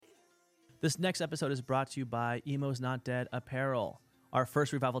This next episode is brought to you by Emo's Not Dead Apparel. Our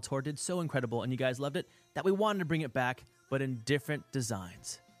first revival tour did so incredible and you guys loved it that we wanted to bring it back, but in different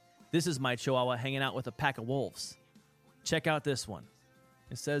designs. This is my chihuahua hanging out with a pack of wolves. Check out this one.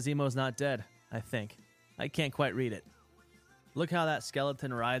 It says Emo's Not Dead, I think. I can't quite read it. Look how that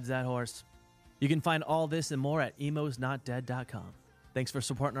skeleton rides that horse. You can find all this and more at emosnotdead.com. Thanks for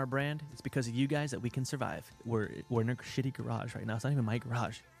supporting our brand. It's because of you guys that we can survive. We're in a shitty garage right now. It's not even my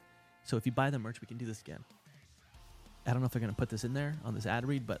garage. So if you buy the merch, we can do this again. I don't know if they're going to put this in there on this ad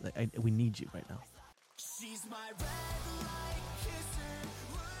read, but we need you right now. She's my red light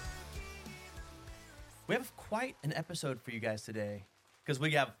kisser. We have quite an episode for you guys today because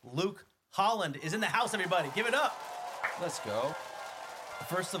we have Luke Holland is in the house, everybody. Give it up. Let's go.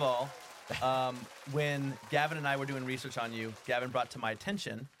 First of all, when Gavin and I were doing research on you, Gavin brought to my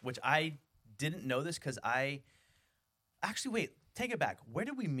attention, which I didn't know this because wait, take it back. Where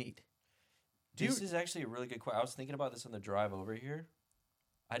did we meet? This is actually a really good question. I was thinking about this on the drive over here.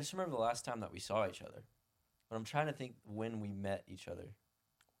 I just remember the last time that we saw each other. But I'm trying to think when we met each other.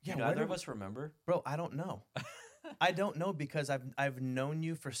 Yeah, do neither of us remember? Bro, I don't know. I don't know because I've known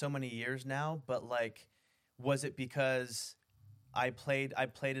you for so many years now, but like, was it because I played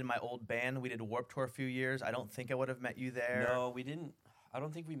in my old band? We did Warped Tour a few years. I don't think I would have met you there. No, we didn't. I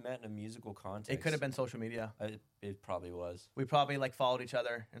don't think we met in a musical context. It could have been social media. It probably was. We probably like followed each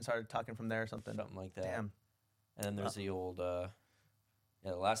other and started talking from there or something. Something like that. Damn. And then there's the old, the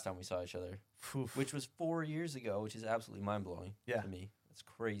last time we saw each other, which was 4 years ago, which is absolutely mind-blowing to me. It's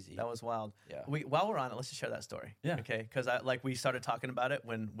crazy. That was wild. Yeah. While we're on it, let's just share that story. Yeah. Okay. Because we started talking about it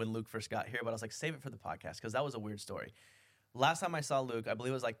when Luke first got here, but I was like, save it for the podcast because that was a weird story. Last time I saw Luke, I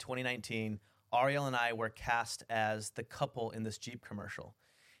believe it was like 2019. Ariel and I were cast as the couple in this Jeep commercial.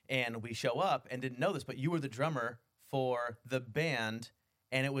 And we show up and didn't know this, but you were the drummer for the band,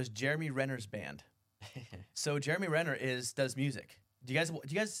 and it was Jeremy Renner's band. So Jeremy Renner does music. Do you guys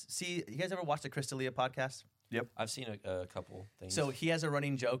ever watch the Chris D'Elia podcast? Yep. I've seen a couple things. So he has a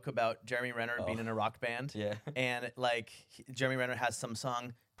running joke about Jeremy Renner being in a rock band. Yeah. And Jeremy Renner has some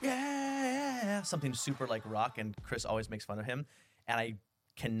song, something super like rock, and Chris always makes fun of him. And I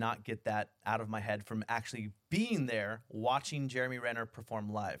cannot get that out of my head from actually being there watching Jeremy Renner perform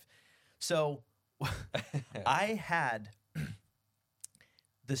live. So I had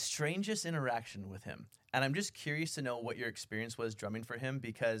the strangest interaction with him. And I'm just curious to know what your experience was drumming for him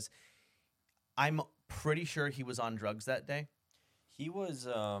because I'm pretty sure he was on drugs that day. He was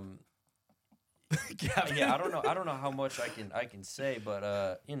yeah, I don't know how much I can say,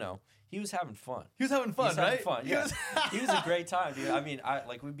 but he was having fun. He was having fun, right? Fun. Yeah. He was a great time, dude. I mean,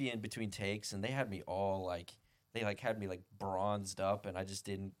 we'd be in between takes and they had me all had me bronzed up and I just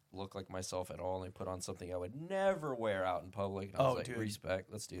didn't look like myself at all, and they put on something I would never wear out in public. And I was like, dude. Respect,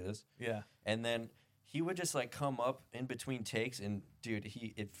 let's do this. Yeah. And then he would just come up in between takes and dude,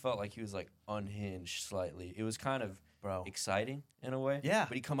 it felt like he was unhinged slightly. It was kind of exciting in a way. Yeah.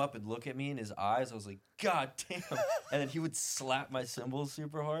 But he'd come up and look at me in his eyes. I was like, God damn. And then he would slap my cymbals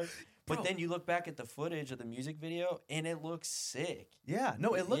super hard. But then you look back at the footage of the music video and it looks sick. Yeah.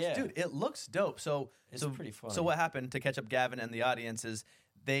 No, it looks, dude, it looks dope. It's pretty fun. So what happened, to catch up Gavin and the audience, is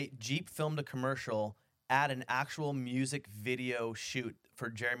Jeep filmed a commercial at an actual music video shoot for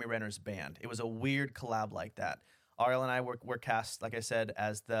Jeremy Renner's band. It was a weird collab like that. Ariel and I were cast, like I said,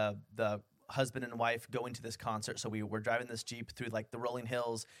 as the husband and wife going to this concert. So we were driving this Jeep through the rolling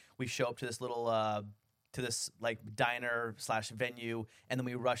hills. We show up to this little diner / venue, and then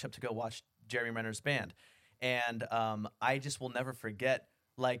we rush up to go watch Jeremy Renner's band. And I just will never forget,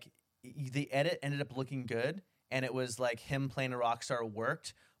 the edit ended up looking good, and it was him playing a rock star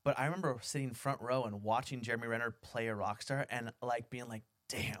worked. But I remember sitting front row and watching Jeremy Renner play a rock star and being like,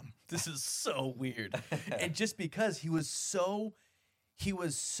 damn, this is so weird. And just because he was so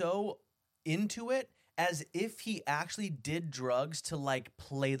into it, as if he actually did drugs to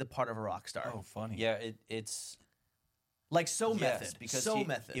play the part of a rock star. Oh, funny. Yeah, it's so method. Because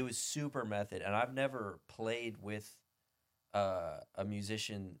method. It was super method. And I've never played with a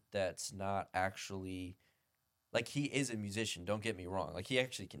musician that's not actually he is a musician, don't get me wrong. He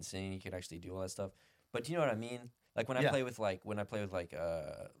actually can sing, he can actually do all that stuff. But you know what I mean? When I play with Ronnie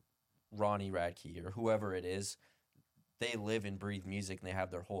Radke or whoever it is, they live and breathe music and they have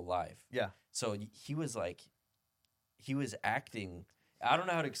their whole life. Yeah. So he was acting. I don't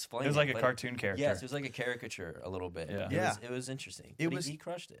know how to explain it. It was like a cartoon character. Yes, it was like a caricature a little bit. Yeah. It was interesting. He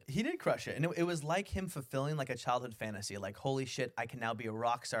crushed it. He did crush it. And it was like him fulfilling a childhood fantasy. Holy shit, I can now be a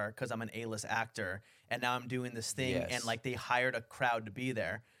rock star because I'm an A-list actor. And now I'm doing this thing. Yes. And they hired a crowd to be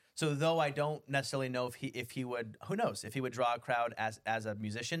there. So though I don't necessarily know if he would, who knows, if he would draw a crowd as a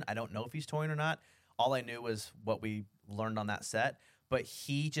musician. I don't know if he's touring or not. All I knew was what we learned on that set, but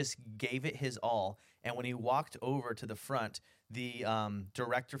he just gave it his all. And when he walked over to the front, the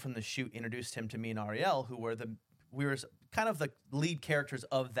director from the shoot introduced him to me and Ariel, who were we were kind of the lead characters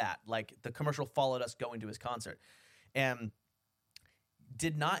of that. Like the commercial followed us going to his concert, and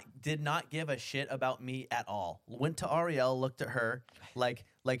did not give a shit about me at all. Went to Ariel, looked at her,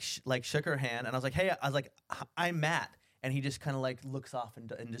 shook her hand, and I was like, "Hey," I was like, "I'm Matt," and he just kind of like looks off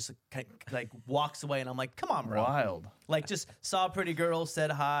and just like walks away, and I'm like, "Come on, bro!" Wild. Like just saw a pretty girl,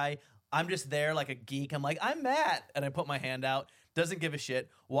 said hi. I'm just there like a geek. I'm like, "I'm Matt," and I put my hand out. Doesn't give a shit.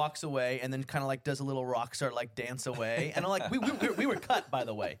 Walks away, and then kind of like does a little rock star like dance away, and I'm like, we were cut, by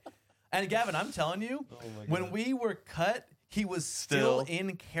the way. And Gavin, I'm telling you, when we were cut, he was still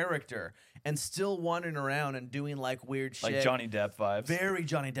in character and still wandering around and doing like weird shit. Like Johnny Depp vibes. Very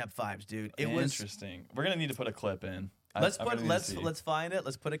Johnny Depp vibes, dude. It was interesting. We're gonna need to put a clip in. Let's find it.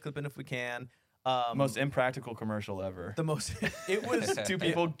 Let's put a clip in if we can. Most impractical commercial ever. The most. It was two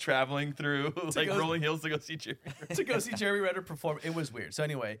people traveling through rolling hills to go see Jeremy Renner perform. It was weird. So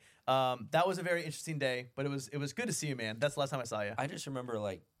anyway, that was a very interesting day, but it was good to see you, man. That's the last time I saw you. I just remember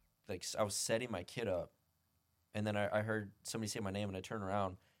like I was setting my kid up, and then I heard somebody say my name, and I turned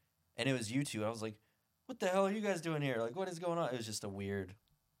around, and it was you two. I was like, "What the hell are you guys doing here? Like, what is going on?" It was just a weird.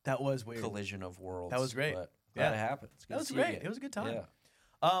 That was weird. Collision of worlds. That was great. But yeah, it happened. That was great. It was a good time.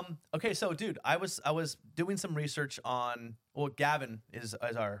 Yeah. Okay, so dude, I was doing some research on. Well, Gavin is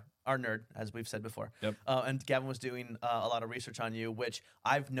our nerd, as we've said before. Yep. And Gavin was doing a lot of research on you, which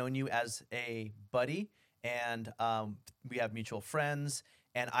I've known you as a buddy, and we have mutual friends.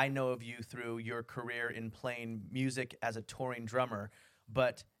 And I know of you through your career in playing music as a touring drummer.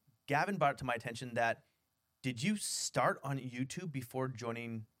 But Gavin brought it to my attention that did you start on YouTube before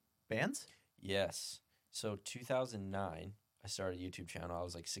joining bands? Yes. So 2009, I started a YouTube channel. I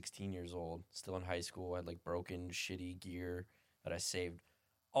was like 16 years old, still in high school. I had like broken, shitty gear that I saved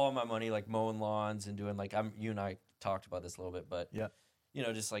all my money, like mowing lawns and doing like you and I talked about this a little bit, but yeah,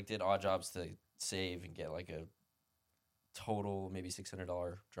 just like did odd jobs to save and get like a total maybe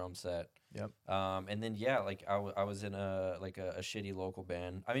 $600 drum set. Yep. And then like I was in a shitty local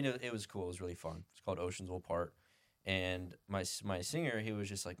band. I mean it was cool. It was really fun. It's called Oceans Will Part. And my singer, he was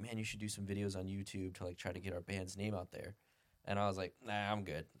just like, "Man, you should do some videos on YouTube to like try to get our band's name out there." And I was like, "Nah, I'm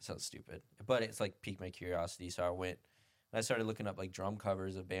good." It sounds stupid, but it's like piqued my curiosity. So I went and I started looking up like drum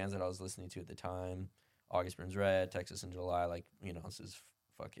covers of bands that I was listening to at the time. August Burns Red, Texas in July. Like this is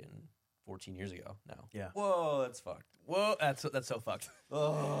fucking 14 years ago now. Yeah. Whoa, that's fucked. Whoa, that's so fucked.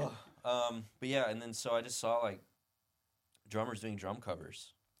 Oh. But yeah, and then so I just saw like drummers doing drum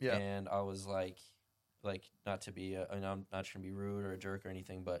covers. Yeah. And I was like not to be I'm not trying to be rude or a jerk or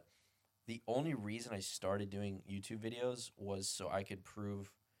anything, but the only reason I started doing YouTube videos was so I could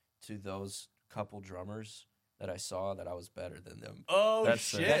prove to those couple drummers that I saw that I was better than them. Oh,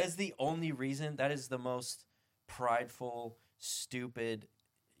 shit. That is the only reason. That is the most prideful, stupid,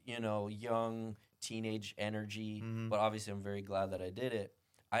 young teenage energy. Mm-hmm. But obviously I'm very glad that I did it.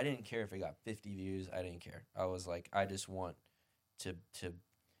 I didn't care if it got 50 views. I didn't care. I was like, I just want to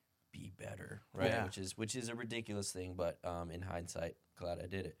be better, right? Yeah. Which is a ridiculous thing, but in hindsight, glad I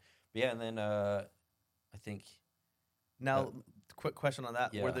did it. But yeah, and then I think now, quick question on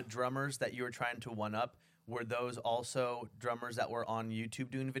that: yeah. Were the drummers that you were trying to one up? Were those also drummers that were on YouTube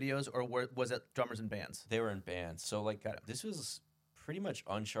doing videos, or was it drummers in bands? They were in bands. So like this was pretty much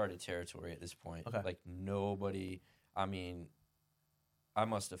uncharted territory at this point. Okay. Like nobody. I mean, I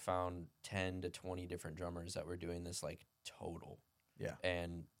must have found 10 to 20 different drummers that were doing this like total. Yeah.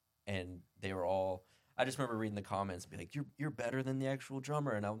 And they were all. I just remember reading the comments and be like, "You're better than the actual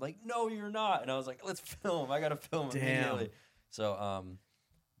drummer," and I'm like, "No, you're not." And I was like, "Let's film. I gotta film immediately." So,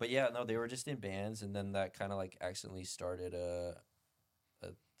 but yeah, no, they were just in bands, and then that kind of like accidentally started a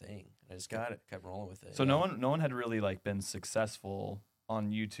thing. I just kept rolling with it. So no one had really like been successful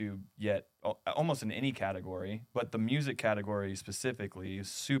on YouTube yet, almost in any category, but the music category specifically is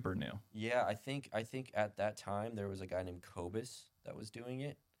super new. Yeah, I think at that time there was a guy named Cobus that was doing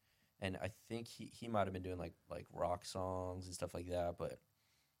it. And I think he might have been doing like rock songs and stuff like that, but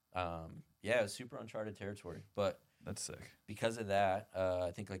yeah, it was super uncharted territory. But that's sick. Because of that, I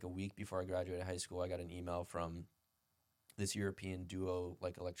think like a week before I graduated high school, I got an email from this European duo,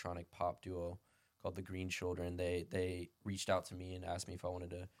 like electronic pop duo called the Green Children. They reached out to me and asked me if I wanted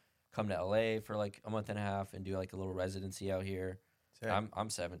to come to LA for like a month and a half and do like a little residency out here. I'm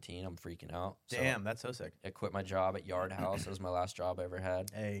 17. I'm freaking out. Damn, that's so sick. I quit my job at Yard House. That was my last job I ever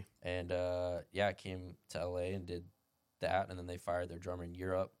had. Hey. And yeah, I came to LA and did that, and then they fired their drummer in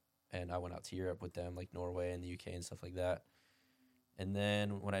Europe, and I went out to Europe with them, like Norway and the UK and stuff like that. And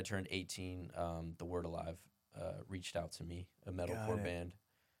then when I turned 18, the Word Alive reached out to me, a metalcore band.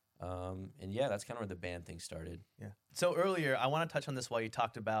 And yeah, that's kind of where the band thing started. Yeah. So earlier, I want to touch on this while you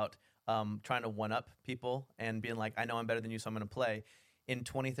talked about trying to one-up people and being like, I know I'm better than you, so I'm going to play. In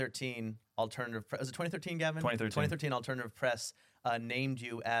 2013, Alternative Press, was it 2013, Gavin? 2013, Alternative Press named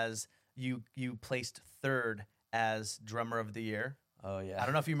you as, you placed third as Drummer of the Year. Oh, yeah. I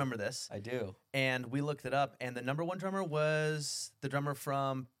don't know if you remember this. I do. And we looked it up, and the number one drummer was the drummer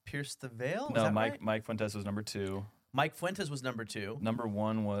from Pierce the Veil? No, Mike Fuentes was number 2. Mike Fuentes was number 2. Number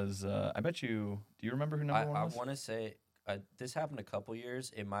 1 was, I bet you, do you remember who number 1 was? I want to say, this happened a couple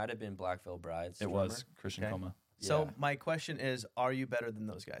years. It might have been Black Veil Bride's It drummer. was Christian Coma. So my question is, are you better than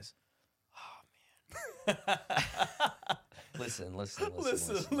those guys? Oh, man. Listen.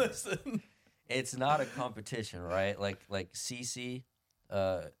 It's not a competition, right? Like CC,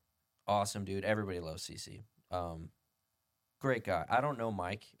 awesome dude. Everybody loves CC. Great guy. I don't know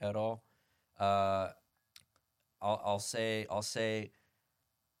Mike at all. I'll say.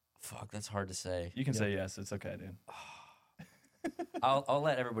 Fuck, that's hard to say. You can say yes. It's okay, dude. I'll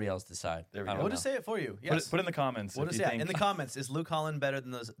let everybody else decide. There we go. We'll just say it for you. Yes. Put it in the comments. We'll just, in the comments, is Luke Holland better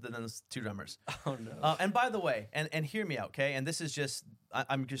than those 2 drummers? Oh no. And by the way, and hear me out, okay? And this is just,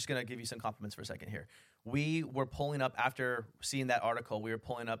 I'm just gonna give you some compliments for a second here. We were pulling up, after seeing that article, we were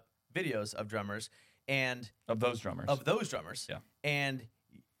pulling up videos of drummers and of those drummers. Yeah. And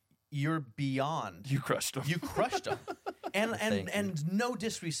you're beyond. You crushed them. You crushed them. And no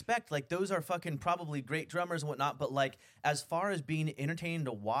disrespect, like those are fucking probably great drummers and whatnot, but like as far as being entertaining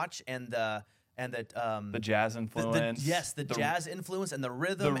to watch and the jazz influence, the jazz influence and the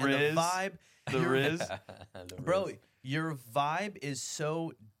rhythm and riz, the vibe, the riz, bro, your vibe is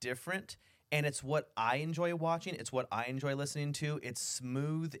so different. And it's what I enjoy watching. It's what I enjoy listening to. It's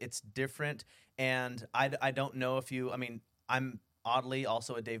smooth. It's different. And I don't know if you. I mean, I'm oddly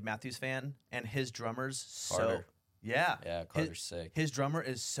also a Dave Matthews fan, and his drummers Carter. Yeah, Carter's sick. His drummer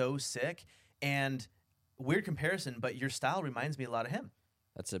is so sick, and weird comparison, but your style reminds me a lot of him.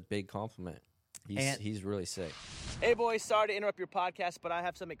 That's a big compliment. He's really sick. Hey boys, sorry to interrupt your podcast, but I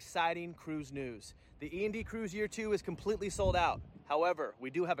have some exciting cruise news. The E&D Cruise Year 2 is completely sold out. However, we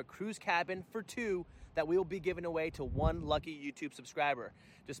do have a cruise cabin for 2 that we will be giving away to 1 lucky YouTube subscriber.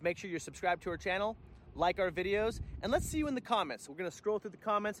 Just make sure you're subscribed to our channel, like our videos, and let's see you in the comments. We're going to scroll through the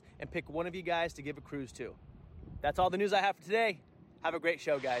comments and pick one of you guys to give a cruise to. That's all the news I have for today. Have a great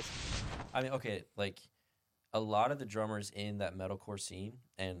show, guys. I mean, okay, like a lot of the drummers in that metalcore scene,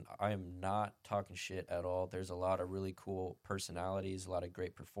 and I am not talking shit at all. There's a lot of really cool personalities, a lot of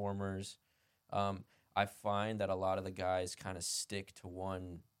great performers. I find that a lot of the guys kind of stick to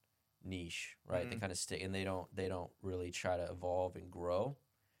one niche, right? They kind of stick, and they don't really try to evolve and grow.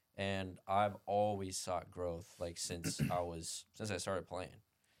 And I've always sought growth, like since I started playing.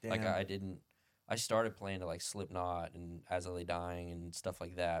 Damn. Like I started playing to like Slipknot and As I Lay Dying and stuff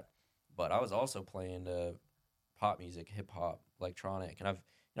like that, but I was also playing to pop music, hip hop, electronic, and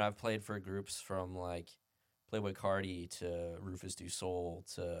I've played for groups from like Playboy Carti to Rufus Du Sol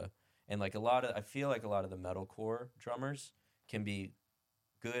and like I feel like a lot of the metalcore drummers can be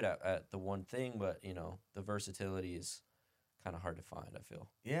good at the one thing, but the versatility is kind of hard to find, I feel.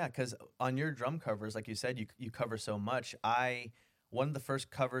 Yeah, because on your drum covers, like you said, you cover so much. One of the first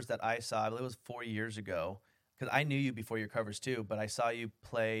covers that I saw, I believe it was 4 years ago, because I knew you before your covers too, but I saw you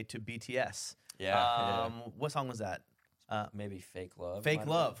play to BTS. Yeah. What song was that? Maybe Fake Love. Fake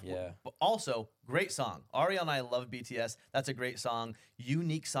Love. Yeah. But also, great song. Ariel and I love BTS. That's a great song.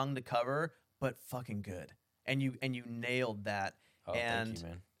 Unique song to cover, but fucking good. And you nailed that. Oh, and thank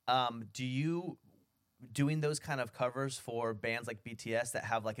you, man. do you doing those kind of covers for bands like BTS that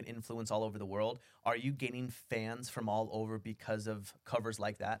have like an influence all over the world, are you gaining fans from all over because of covers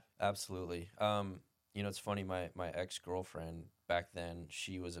like that? Absolutely. It's funny, my ex-girlfriend back then,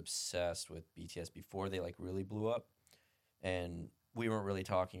 she was obsessed with BTS before they like really blew up, and we weren't really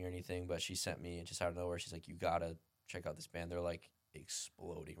talking or anything, but she sent me just out of nowhere, she's like, you gotta check out this band, they're like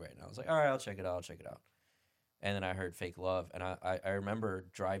exploding right now. I was like, all right, I'll check it out. And then I heard Fake Love, and I remember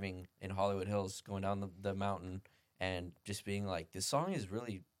driving in Hollywood Hills, going down the mountain, and just being like, this song is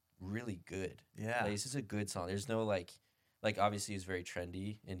really, really good. Yeah. Like, this is a good song. There's no, like obviously it's very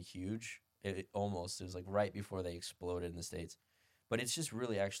trendy and huge. It was like right before they exploded in the States. But it's just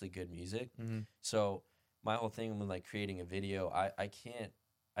really actually good music. Mm-hmm. So my whole thing when, like, creating a video, I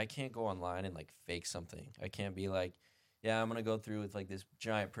can't go online and, like, fake something. I can't be like, yeah, I'm going to go through with, like, this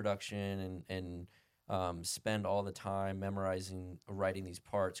giant production and spend all the time memorizing, writing these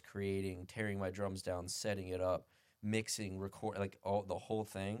parts, creating, tearing my drums down, setting it up, mixing, record, like the whole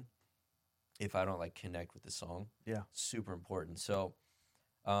thing. if I don't like connect with the song. Yeah. Super important. So,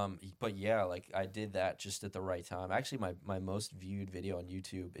 but yeah, like I did that just at the right time. Actually, my most viewed video on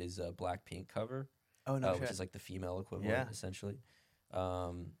YouTube is a Blackpink cover, Oh no which shit. is like the female equivalent, Yeah. essentially.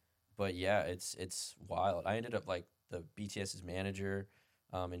 But yeah, it's wild. I ended up like the BTS's manager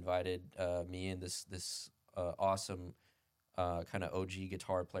invited me and this awesome kind of OG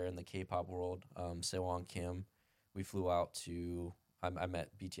guitar player in the K-pop world, Sewon Kim. We flew out to. I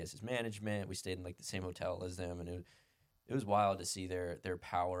met BTS's management. We stayed in like the same hotel as them, and it was wild to see their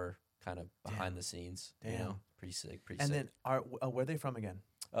power kind of behind the scenes. You know, pretty sick. Pretty And sick. then where are they from again?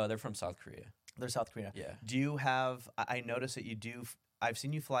 They're from South Korea. They're South Korea. Yeah. Do you have? I noticed that you do. I've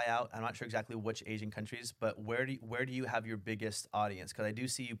seen you fly out. I'm not sure exactly which Asian countries, but where do you have your biggest audience? Because I do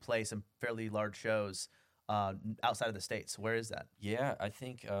see you play some fairly large shows outside of the States. Where is that? Yeah, I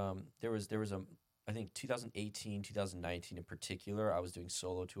think there was a I think 2018, 2019 in particular, I was doing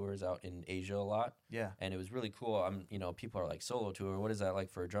solo tours out in Asia a lot. Yeah. And it was really cool. People are like, solo tour, what is that like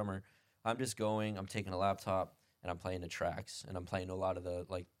for a drummer? I'm just going, I'm taking a laptop and I'm playing the tracks, and I'm playing a lot of the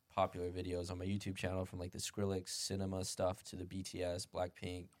like popular videos on my YouTube channel, from like the Skrillex cinema stuff to the BTS,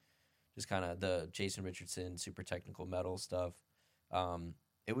 Blackpink, just kind of the Jason Richardson super technical metal stuff.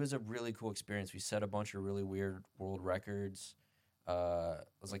 It was a really cool experience. We set a bunch of really weird world records. I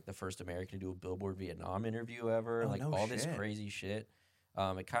was like the first American to do a Billboard Vietnam interview ever. This crazy shit.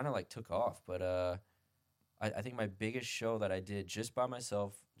 It kind of like took off, but I think my biggest show that I did just by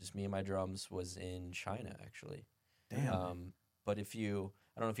myself, just me and my drums, was in China actually. Damn. But I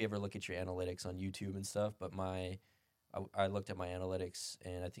don't know if you ever look at your analytics on YouTube and stuff, but I looked at my analytics,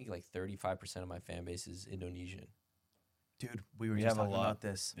 and I think like 35% of my fan base is Indonesian. Dude, we were just talking about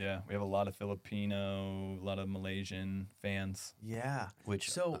this. Yeah, we have a lot of Filipino, a lot of Malaysian fans. Yeah.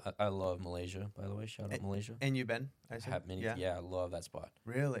 Which I love Malaysia, by the way. Shout out Malaysia. And you've been? Yeah, I love that spot.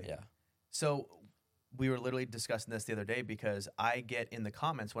 Really? Yeah. So we were literally discussing this the other day, because I get in the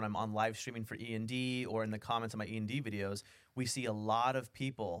comments when I'm on live streaming for E&D, or in the comments on my E&D videos, we see a lot of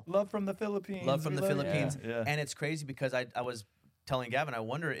people. Love from the Philippines. Yeah. And it's crazy because I was telling Gavin, I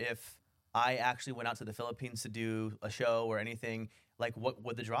wonder if I actually went out to the Philippines to do a show or anything, like what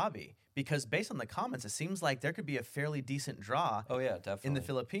would the draw be? Because based on the comments, it seems like there could be a fairly decent draw. Oh yeah, definitely. In the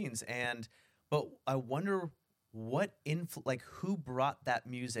Philippines. But I wonder who brought that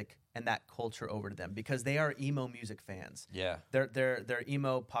music and that culture over to them, because they are emo music fans. Yeah. They're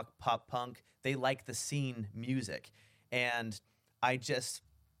emo pop punk. They like the scene music. And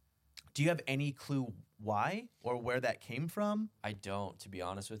do you have any clue why or where that came from? I don't, to be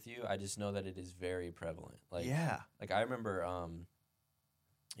honest with you. I just know that it is very prevalent. Like I remember,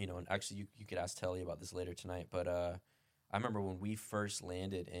 and actually you could ask Telly about this later tonight, but I remember when we first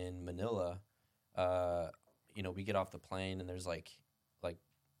landed in Manila, we get off the plane, and there's like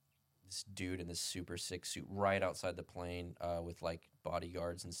this dude in this super sick suit right outside the plane with like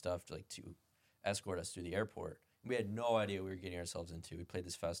bodyguards and stuff to escort us through the airport. We had no idea what we were getting ourselves into. We played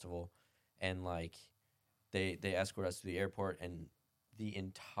this festival, and like they escort us to the airport, and the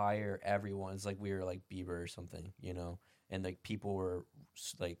entire everyone's like we were like Bieber or something, and like people were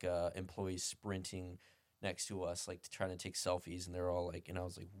like employees sprinting next to us, like trying to take selfies, and they're all like, and I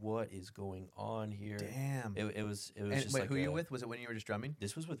was like, what is going on here? Damn. It was and just wait, like who you with? Was it when you were just drumming?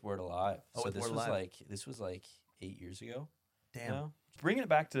 This was with Word Alive. Oh, so with Word Alive. This was like 8 years ago. Damn. Now. Bringing it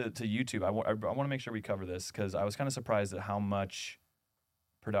back to YouTube, I want to make sure we cover this, because I was kind of surprised at how much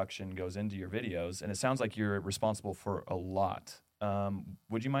production goes into your videos, and it sounds like you're responsible for a lot.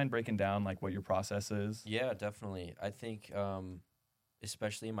 Would you mind breaking down like what your process is? Yeah, definitely. I think,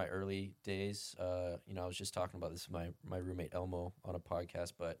 especially in my early days, I was just talking about this with my roommate Elmo on a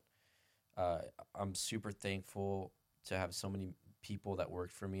podcast, but I'm super thankful to have so many people that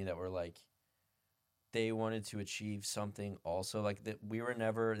worked for me that were like, they wanted to achieve something also. Like that,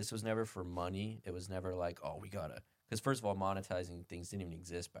 this was never for money. It was never like, oh, we gotta, because first of all, monetizing things didn't even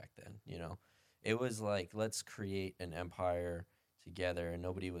exist back then. It was like, let's create an empire together, and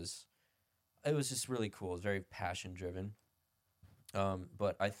it was just really cool. It was very passion driven.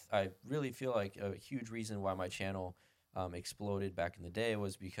 But I really feel like a huge reason why my channel exploded back in the day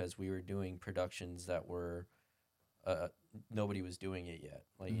was because we were doing productions that were nobody was doing it yet.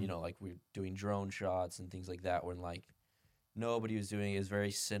 Like, like we're doing drone shots and things like that, when like nobody was doing it. It was very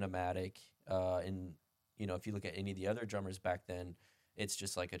cinematic. And if you look at any of the other drummers back then, it's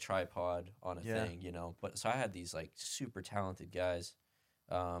just like a tripod on a thing, But so I had these like super talented guys.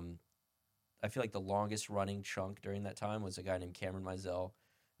 I feel like the longest running chunk during that time was a guy named Cameron Mizell,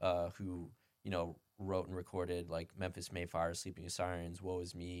 who, wrote and recorded like Memphis Mayfire, Sleeping with Sirens, Woe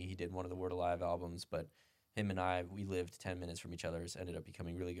Is Me. He did one of the Word Alive albums, but him and we lived 10 minutes from each other, ended up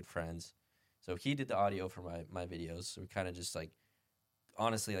becoming really good friends. So he did the audio for my videos. So we kind of just like,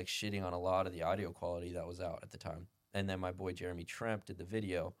 honestly, like shitting on a lot of the audio quality that was out at the time. And then my boy Jeremy Tremp did the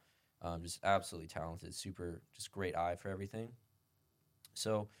video. Just absolutely talented, super, just great eye for everything.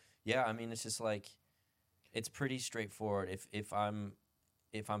 So yeah, I mean, it's just like, it's pretty straightforward. If I'm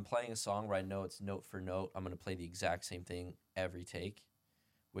playing a song where I know it's note for note, I'm gonna play the exact same thing every take,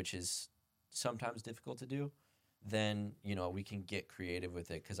 which is sometimes difficult to do. Then we can get creative with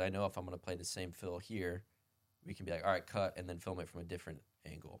it, because I know if I'm gonna play the same fill here, we can be like, all right, cut, and then film it from a different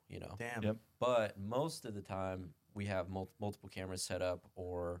angle. Damn. Yep. But most of the time, we have multiple cameras set up,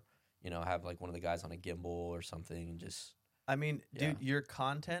 or have like one of the guys on a gimbal or something, and just. I mean, Yeah. dude, your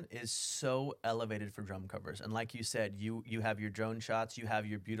content is so elevated for drum covers, and like you said, you have your drone shots, you have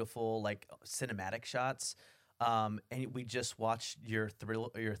your beautiful like cinematic shots, and we just watched your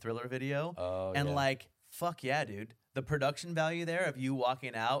thriller video, Oh, and yeah. like fuck yeah, dude, the production value there of you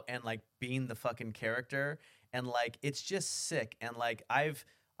walking out and like being the fucking character, and like it's just sick, and like I've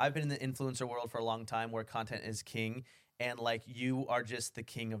been in the influencer world for a long time where content is king, and like you are just the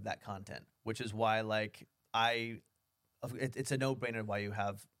king of that content, which is why like it's a no-brainer why you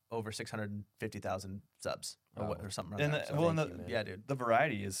have over 650,000 subs or something like And that. the, Thank you, man. Yeah, dude. the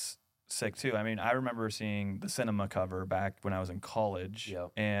variety is sick too. I mean, I remember seeing the cinema cover back when I was in college,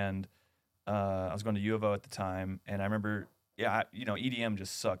 Yep. and I was going to U of O at the time, and I remember, EDM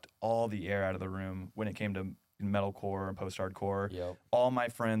just sucked all the air out of the room when it came to metalcore and post-hardcore. Yep. All my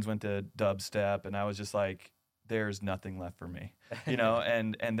friends went to dubstep, and I was just like, there's nothing left for me,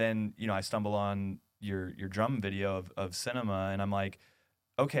 and then I stumble on your drum video of cinema, and I'm like,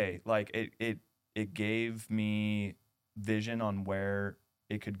 okay, like it gave me vision on where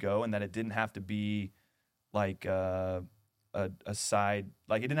it could go, and that it didn't have to be like a side,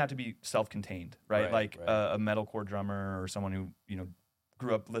 like it didn't have to be self-contained, right? Like a metalcore drummer or someone who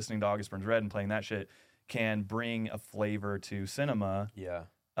grew up listening to August Burns Red and playing that shit can bring a flavor to cinema, Yeah.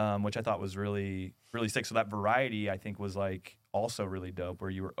 which I thought was really, really sick. So that variety, I think, was like also really dope, where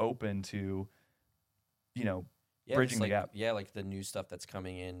you were open to, Yeah, bridging it's the like, gap. Yeah, like the new stuff that's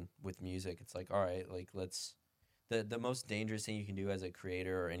coming in with music. It's like, all right, like let's. The most dangerous thing you can do as a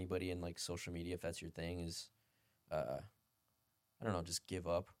creator or anybody in like social media, if that's your thing, is, I don't know, just give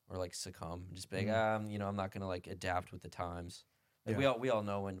up or like succumb. Just be like, I'm not gonna like adapt with the times. Like we all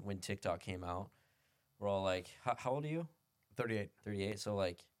know when TikTok came out, we're all like, how old are you? 38. 38. So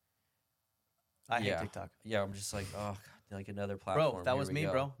like, I hate Yeah. TikTok. yeah, I'm just like, oh, God, like another platform. Bro, that Here was we me,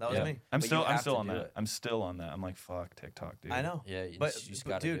 go. bro. That was Yeah. me. I'm But still you have to on do that. it. I'm still on that. I'm like, fuck TikTok, dude. I know. Yeah, you But just but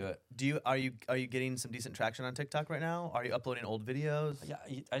gotta dude, do it. are you getting some decent traction on TikTok right now? Are you uploading old videos? Yeah,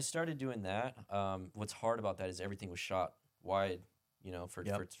 I started doing that. What's hard about that is everything was shot wide. For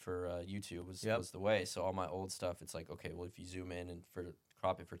YouTube was the way. So all my old stuff, it's like, okay, well, if you zoom in and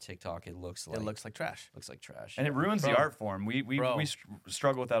crop it for TikTok, it looks like trash. looks like trash. And it ruins Bro. the art form. We Bro.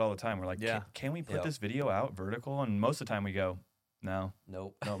 struggle with that all the time. We're like, Yeah. can we put Yep. this video out vertical? And most of the time we go, no,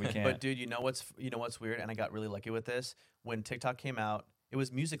 Nope. we can't. But dude, you know what's weird? And I got really lucky with this. When TikTok came out, it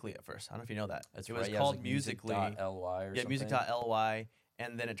was Musical.ly at first. I don't know if you know that. That's it right. was Yeah, called like Musical.ly. music.ly or Yeah, something. music.ly,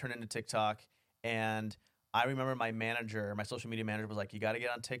 and then it turned into TikTok. And I remember my social media manager was like, you got to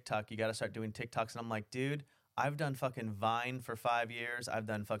get on TikTok. You got to start doing TikToks. And I'm like, dude, I've done fucking Vine for 5 years. I've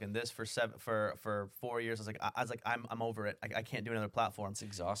done fucking this for 4 years. I was like, I'm over it. I can't do another platform. It's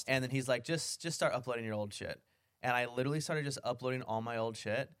exhausting. And then he's like, just start uploading your old shit. And I literally started just uploading all my old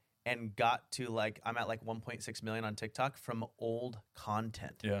shit and got to I'm at 1.6 million on TikTok from old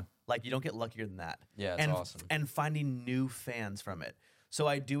content. Yeah. Like, you don't get luckier than that. Yeah, it's and, awesome. And finding new fans from it. So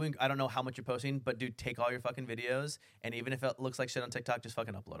I don't know how much you're posting, but dude, take all your fucking videos, and even if it looks like shit on TikTok, just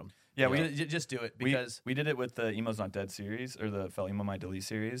fucking upload them. Yeah, just do it, because we did it with the Emo's Not Dead series, or the Fell Emo Might Delete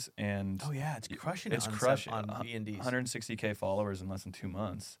series, and oh yeah, it's crushing. it's on crushing on E&Ds. 160K followers in less than 2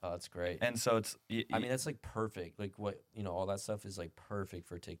 months. Oh, that's great. And so it's I mean, that's like perfect. Like what all that stuff is like perfect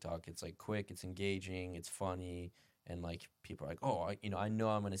for TikTok. It's like quick, it's engaging, it's funny, and like people are like, oh, I know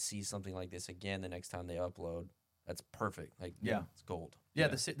I'm gonna see something like this again the next time they upload. That's perfect. Like Yeah. it's gold. Yeah,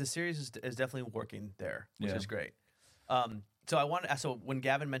 the series is definitely working there, which Yeah. is great. So when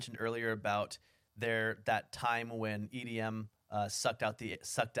Gavin mentioned earlier about that time when EDM sucked out.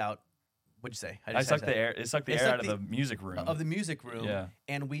 What'd you say? I sucked the air. It sucked the It air sucked out of the music room. of the music room. Yeah.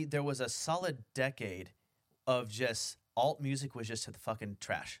 And there was a solid decade of just alt music was just the fucking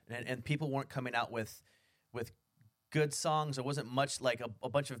trash, and people weren't coming out with good songs. There wasn't much, like a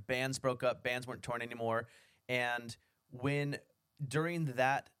bunch of bands broke up, bands weren't touring anymore, and during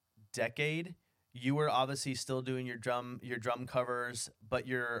that decade, you were obviously still doing your drum covers, but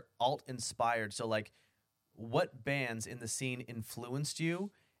you're alt inspired. So like, what bands in the scene influenced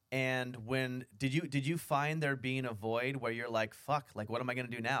you, And when did you find there being a void where you're like, fuck, like what am I gonna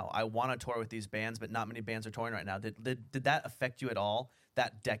do now? I want to tour with these bands, but not many bands are touring right now. Did that affect you at all?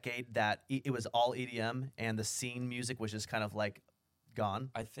 That decade that it was all EDM and the scene music was just kind of like gone.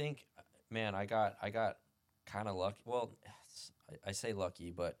 I think, man, I got kind of lucky. Well, I say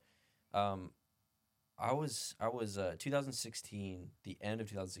lucky, but I was 2016. The end of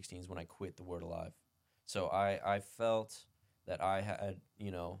 2016 is when I quit the Word Alive. So I felt that I had,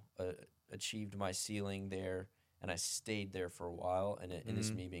 achieved my ceiling there, and I stayed there for a while. And this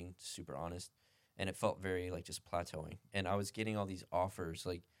is me being super honest, and it felt very like just plateauing. And I was getting all these offers,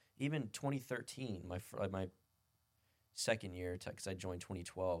 like even 2013, my second year, because I joined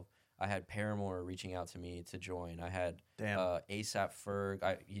 2012. I had Paramore reaching out to me to join. I had ASAP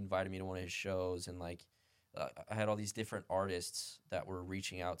Ferg. He invited me to one of his shows, and I had all these different artists that were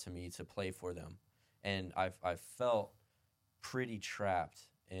reaching out to me to play for them, and I felt pretty trapped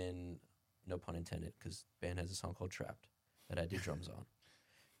in, no pun intended, because the band has a song called Trapped that I did drums on.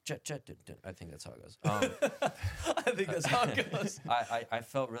 I think that's how it goes. I think that's how it goes. I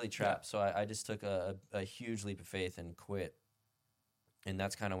felt really trapped, so I just took a huge leap of faith and quit. And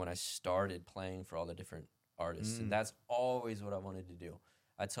that's kind of when I started playing for all the different artists. And that's always what I wanted to do.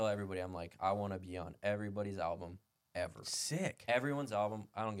 I tell everybody, I'm like, I want to be on everybody's album ever. Sick. Everyone's album.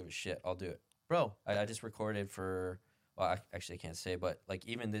 I don't give a shit. I'll do it. Bro. I just recorded for, well, I can't say, but like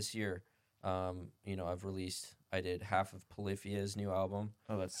even this year, I did half of Polyphia's new album.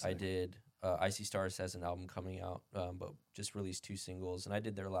 Oh, that's sick. I did, Icy Stars has an album coming out, but just released 2 singles. And I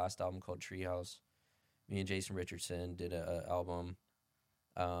did their last album called Treehouse. Me and Jason Richardson did an album.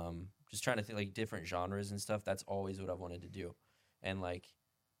 Just trying to think like different genres and stuff. That's always what I've wanted to do. And like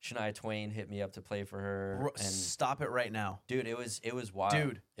Shania Twain hit me up to play for her. And stop it right now, dude. It was wild.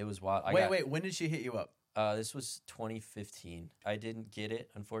 Dude, it was wild. Wait. When did she hit you up? This was 2015. I didn't get it,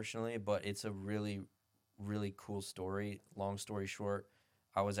 unfortunately, but it's a really, really cool story. Long story short,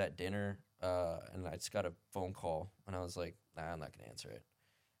 I was at dinner, and I just got a phone call, and I was like, nah, I'm not gonna answer it.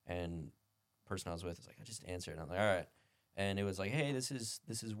 And the person I was with was like, I just answered, and I'm like, all right. And it was like, hey, this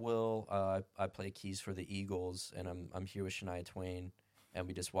is Will. I play keys for the Eagles, and I'm here with Shania Twain, and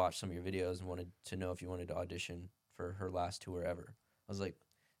we just watched some of your videos and wanted to know if you wanted to audition for her last tour ever. I was like,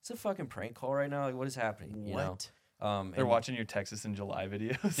 it's a fucking prank call right now. Like, what is happening? You know? They're watching your Texas in July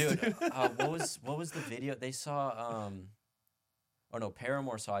videos, dude. What was the video they saw?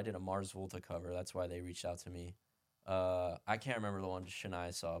 Paramore saw I did a Mars Volta cover. That's why they reached out to me. I can't remember the one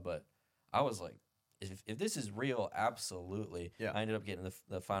Shania saw, but I was like, if this is real, absolutely. Yeah. I ended up getting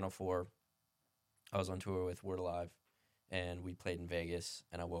the Final Four. I was on tour with Word Alive, and we played in Vegas,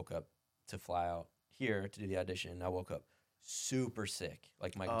 and I woke up to fly out here to do the audition, and I woke up super sick.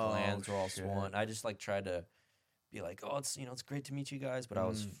 Like, my glands were all swollen. I just, like, tried to be like, oh, it's great to meet you guys, but I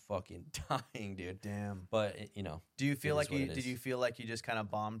was fucking dying, dude. Damn. But, do you feel did you feel like you just kind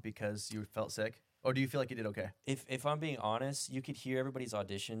of bombed because you felt sick? Or do you feel like you did okay? If I'm being honest, you could hear everybody's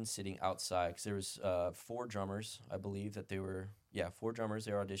audition sitting outside because there was 4 drummers, I believe that they were 4 drummers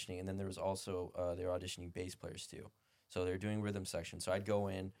they were auditioning, and then there was also they were auditioning bass players too. So they're doing rhythm section. So I'd go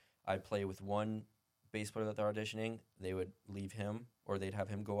in, I'd play with one bass player that they're auditioning. They would leave him, or they'd have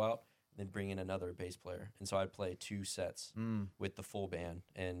him go out, and then bring in another bass player. And so I'd play 2 sets with the full band.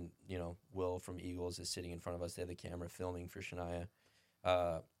 And Will from Eagles is sitting in front of us. They have the camera filming for Shania,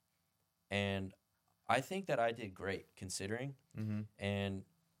 and I think that I did great considering. And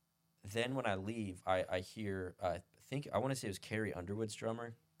then when I leave, I hear, I want to say it was Carrie Underwood's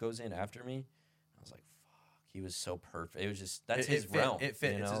drummer goes in after me. I was like, fuck, he was so perfect. It was just, that's his realm. It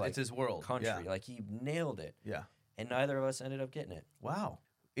fit. It's his world. Country. Yeah. Like, he nailed it. Yeah. And neither of us ended up getting it. Wow.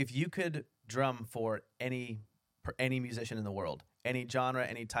 If you could drum for any musician in the world, any genre,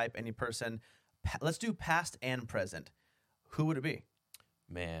 any type, any person, let's do past and present, who would it be?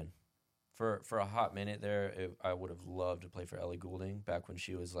 Man. For a hot minute there, I would have loved to play for Ellie Goulding back when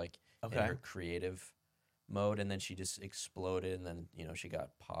she was like in her creative mode, and then she just exploded, and then she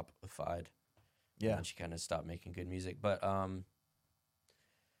got pop-ified. Yeah, and she kind of stopped making good music. But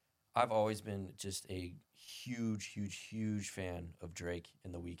I've always been just a huge fan of Drake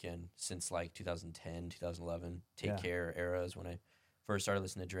in The Weeknd since like 2010, 2011. Take Care era is when I first started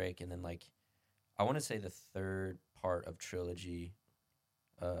listening to Drake, and then like I want to say the third part of Trilogy.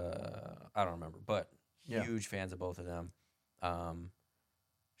 I don't remember, but huge fans of both of them.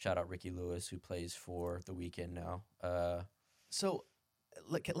 Shout out Ricky Lewis, who plays for The Weeknd now. So,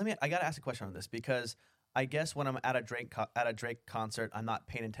 I gotta ask a question on this, because I guess when I'm at a Drake concert, I'm not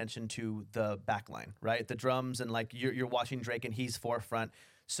paying attention to the backline, right? The drums, and like you're watching Drake and he's forefront.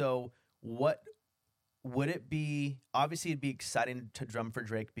 So what would it be, obviously it'd be exciting to drum for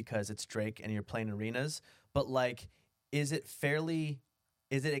Drake because it's Drake and you're playing arenas, but like, is it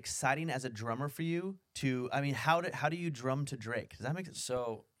exciting as a drummer for you to, I mean, how do you drum to Drake? Does that make sense?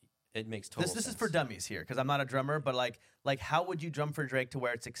 So it makes total sense. This is for dummies here because I'm not a drummer, but like how would you drum for Drake to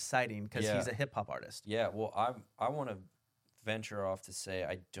where it's exciting because he's a hip hop artist? Yeah, well, I want to venture off to say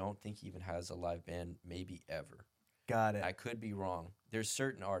I don't think he even has a live band, maybe ever. Got it. I could be wrong. There's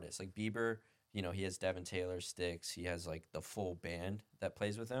certain artists like Bieber, you know, he has Devin Taylor, Styx, he has like the full band that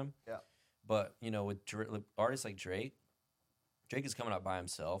plays with him. Yeah. But, you know, with artists like Drake is coming out by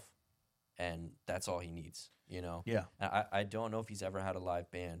himself and that's all he needs, you know? Yeah. And I don't know if he's ever had a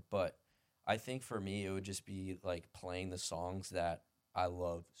live band, but I think for me, it would just be like playing the songs that I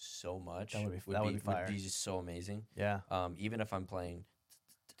love so much. That would be fire. Would be just so amazing. Yeah. Even if I'm playing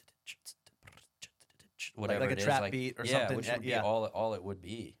whatever like a it is, trap like, beat or something. Which would be all it would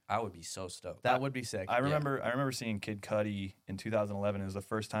be. I would be so stoked. That would be sick. I remember seeing Kid Cudi in 2011. It was the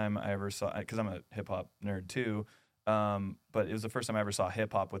first time I ever saw, because I'm a hip hop nerd too. But it was the first time I ever saw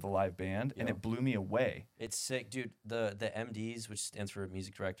hip hop with a live band, and it blew me away. It's sick, dude. The MDs, which stands for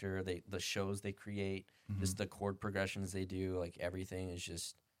music director, the shows they create, just the chord progressions they do, like everything is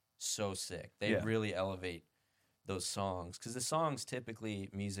just so sick. They really elevate those songs because the songs typically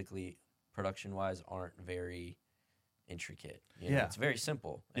musically, production wise, aren't very intricate. You know? It's very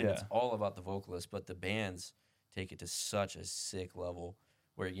simple and it's all about the vocalist, but the bands take it to such a sick level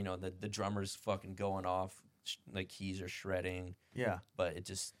where, you know, the drummer's fucking going off, like keys are shredding. Yeah. But it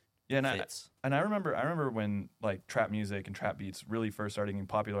just fits. And I remember when like trap music and trap beats really first started getting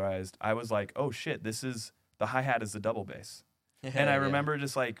popularized, I was like, oh shit, this is the hi-hat is the double bass. And I remember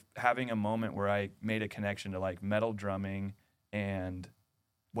just like having a moment where I made a connection to like metal drumming and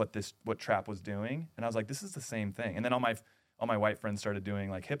what trap was doing, and I was like, this is the same thing. And then all my white friends started doing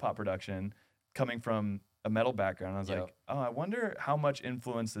like hip hop production, coming from a metal background. I was like, oh, I wonder how much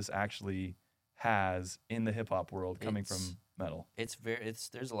influence this actually has in the hip hop world coming from metal.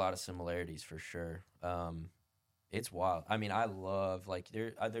 There's a lot of similarities for sure. It's wild. I mean, I love like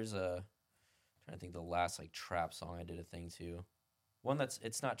there's a, I'm trying to think the last like trap song I did a thing to. One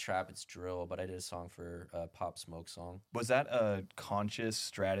it's not trap, it's drill, but I did a song for Pop Smoke song. Was that a conscious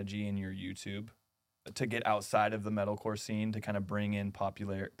strategy in your YouTube to get outside of the metalcore scene to kind of bring in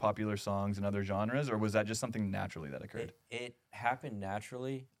popular songs and other genres, or was that just something naturally that occurred? It happened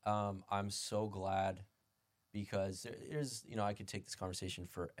naturally. I'm so glad because there's, you know, I could take this conversation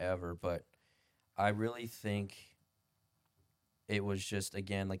forever, but I really think it was just,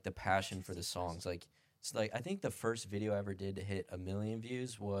 again, like the passion for the songs. Like, it's like I think the first video I ever did to hit 1 million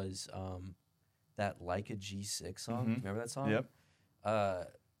views was that Like a G6 song. Mm-hmm. Remember that song? Yep. God,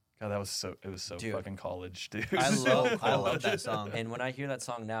 it was so dude, fucking college, dude. I love that song. And when I hear that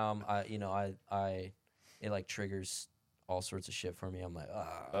song now, it like triggers all sorts of shit for me. I'm like,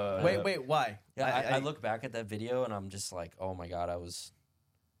 wait, why? Yeah, I look back at that video and I'm just like, oh my God, I was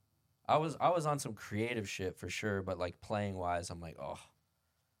on some creative shit for sure, but like playing wise, I'm like, oh,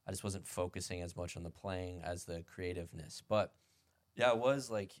 I just wasn't focusing as much on the playing as the creativeness. But yeah, I was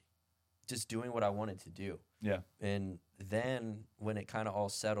like just doing what I wanted to do. Yeah. And then when it kind of all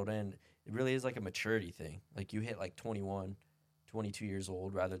settled in, it really is like a maturity thing. Like you hit like 21, 22 years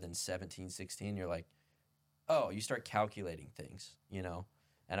old rather than 17, 16. You're like, oh, you start calculating things, you know?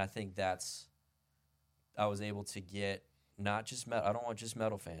 And I think I was able to get not just metal. I don't want just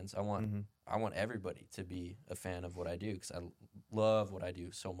metal fans. I want everybody to be a fan of what I do because I love what I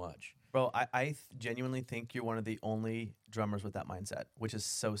do so much. Bro, I genuinely think you're one of the only drummers with that mindset, which is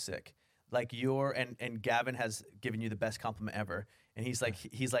so sick. Like and Gavin has given you the best compliment ever. And he's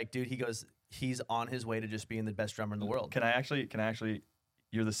like, dude, he goes, he's on his way to just being the best drummer in the world. Can I actually,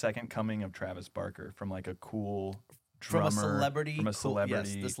 you're the second coming of Travis Barker from like a cool drummer. From a celebrity,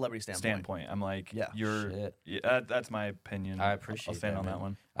 yes, the celebrity standpoint. I'm like, Shit. That's my opinion. I appreciate I'll stand on man. that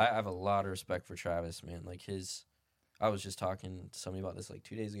one. I have a lot of respect for Travis, man. Like I was just talking to somebody about this like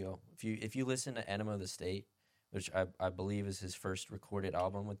 2 days ago. If you listen to Enema of the State, which I believe is his first recorded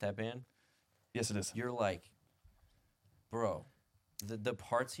album with that band. Yes, it is. You're like, bro, the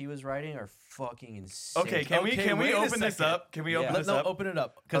parts he was writing are fucking insane. Okay, can we open this up? Can we open this up? No, open it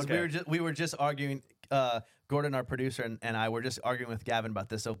up because we were just arguing. Gordon, our producer, and I were just arguing with Gavin about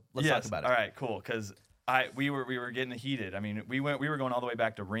this. So let's talk about it. All right, cool. Because we were getting heated. I mean, we were going all the way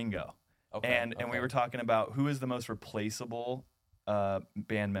back to Ringo. Okay. And we were talking about who is the most replaceable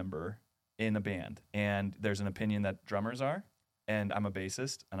band member in a band. And there's an opinion that drummers are. And I'm a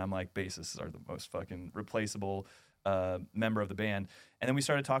bassist, and I'm like, bassists are the most fucking replaceable. member of the band. And then we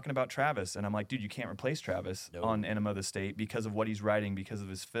started talking about Travis, and I'm like, dude, you can't replace Travis Nope. on Enema of the State because of what he's writing, because of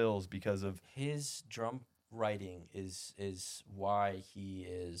his fills, because of his drum writing is why he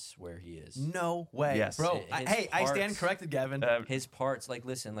is where he is. No way, Yes. bro. His I stand parts- corrected, Gavin. His parts, like,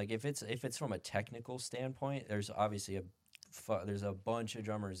 listen, like if it's from a technical standpoint, there's obviously there's a bunch of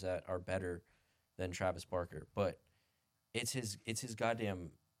drummers that are better than Travis Barker, but it's his goddamn,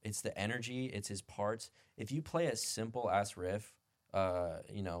 it's the energy, it's his parts. If you play a simple ass riff,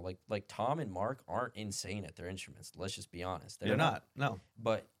 you know, like Tom and Mark aren't insane at their instruments. Let's just be honest. They're not. No.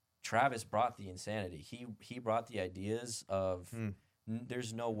 But Travis brought the insanity. He brought the ideas of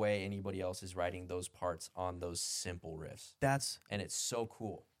there's no way anybody else is writing those parts on those simple riffs. And it's so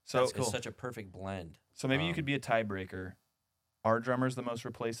cool. So It's such a perfect blend. So maybe you could be a tiebreaker. Are drummers the most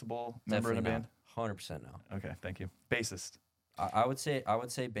replaceable member in a band? 100% no. Okay, thank you. Bassist. I would say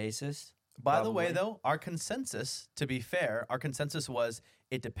bassist. By the way, probably. though, our consensus, to be fair, was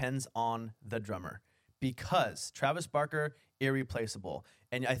it depends on the drummer, because Travis Barker, irreplaceable.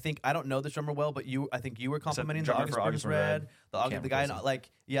 And I don't know this drummer well, but I think you were complimenting the drummer August for Burns August Red. the guy, replace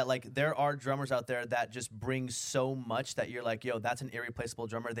him. like there are drummers out there that just bring so much that you're like, yo, that's an irreplaceable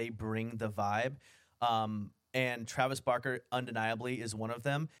drummer. They bring the vibe. And Travis Barker undeniably is one of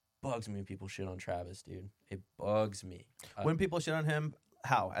them. Bugs me when people shit on Travis, dude. It bugs me. When people shit on him,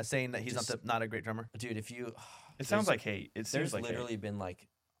 how? As saying that he's not a great drummer? Dude, if you It sounds like hate. It seems there's like literally hate. been like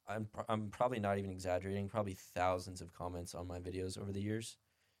I'm probably not even exaggerating, probably thousands of comments on my videos over the years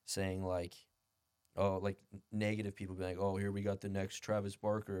saying like, oh, like negative people being like, oh, here we got the next Travis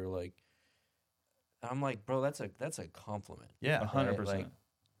Barker, like. I'm like, bro, that's a compliment. Yeah, 100%. Like,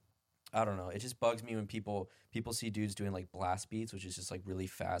 I don't know. It just bugs me when people see dudes doing like blast beats, which is just like really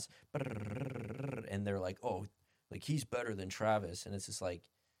fast, and they're like, oh, like he's better than Travis, and it's just like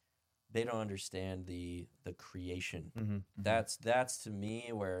they don't understand the creation. Mm-hmm. That's to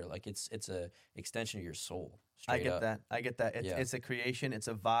me where like it's a extension of your soul. I Straight up. get that. It's a creation. It's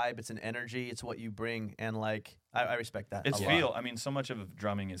a vibe. It's an energy. It's what you bring, and like I respect that. It's a lot. feel. I mean, so much of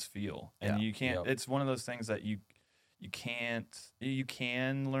drumming is feel, and Yeah. you can't. Yep. It's one of those things that you can't. You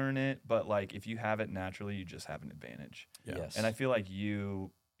can learn it, but like if you have it naturally, you just have an advantage. Yeah. Yes. And I feel like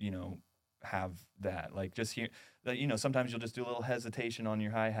you have that. Like just here, sometimes you'll just do a little hesitation on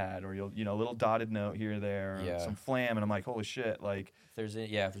your hi hat, or you'll a little dotted note here or there, or Yeah. some flam, and I'm like, holy shit! Like if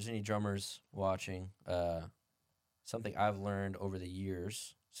there's any drummers watching, something I've learned over the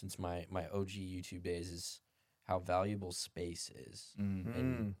years since my OG YouTube days is how valuable space is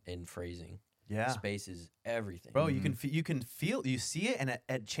in phrasing. Yeah, Space is everything. bro. You can feel. You see it, and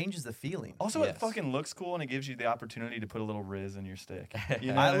it changes the feeling. also, it Yes. fucking looks cool, and it gives you the opportunity to put a little Riz in your stick.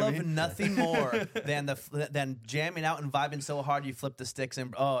 You know I what love mean? nothing more than jamming out and vibing so hard you flip the sticks,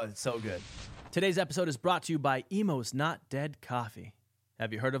 and it's so good. Today's episode is brought to you by Emo's Not Dead Coffee.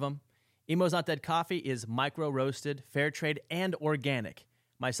 Have you heard of them? Emo's Not Dead Coffee is micro-roasted, fair trade, and organic.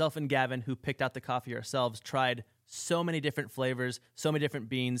 Myself and Gavin, who picked out the coffee ourselves, tried so many different flavors, so many different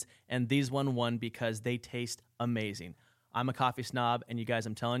beans, and these won because they taste amazing. I'm a coffee snob, and you guys,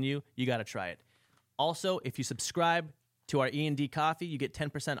 I'm telling you, you got to try it. Also, if you subscribe to our E&D Coffee, you get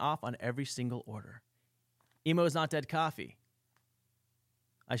 10% off on every single order. Emo's Not Dead Coffee.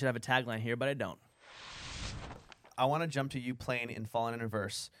 I should have a tagline here, but I don't. I want to jump to you playing in Fallen in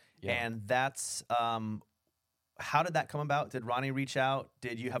Reverse. Yeah. And that's, how did that come about? Did Ronnie reach out?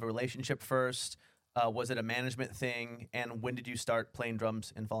 Did you have a relationship first? Was it a management thing? And when did you start playing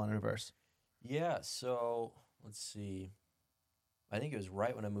drums in Fallen in Reverse? Yeah, so let's see. I think it was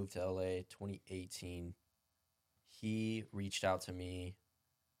right when I moved to LA, 2018. He reached out to me.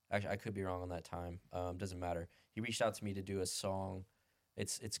 Actually, I could be wrong on that time. Doesn't matter. He reached out to me to do a song.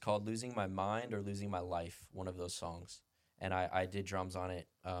 It's called Losing My Mind or Losing My Life, one of those songs. And I did drums on it.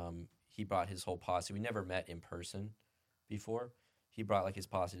 He brought his whole posse. We never met in person before. He brought like his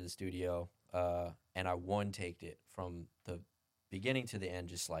posse to the studio, and I one-taked it from the beginning to the end,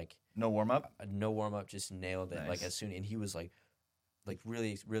 just like No warm up. no warm up, just nailed it. Nice. Like as soon, and he was like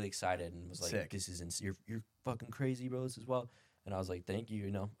really really excited and was like, Sick. "This is you're fucking crazy, bro. This as well." And I was like, "Thank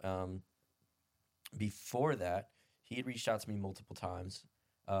you." Before that, he had reached out to me multiple times,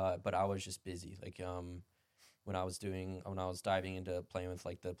 but I was just busy. Like when I was diving into playing with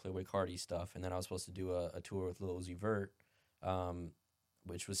like the Playboy Cardi stuff, and then I was supposed to do a tour with Lil Uzi Vert,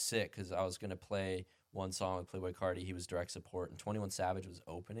 which was sick because I was gonna play one song with Playboy Cardi. He was direct support, and 21 Savage was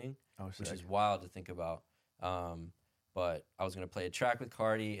opening, which is wild to think about. But I was gonna play a track with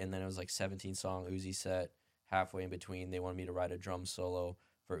Cardi, and then it was like 17-song Uzi set. Halfway in between, they wanted me to write a drum solo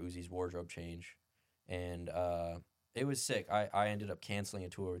for Uzi's wardrobe change, and it was sick. I ended up canceling a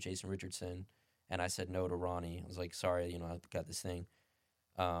tour with Jason Richardson and I said no to Ronnie. I was like, sorry, I've got this thing.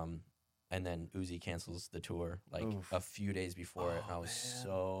 And then Uzi cancels the tour like a few days before it, and I was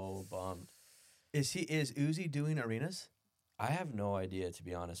so bummed. Is Uzi doing arenas? I have no idea, to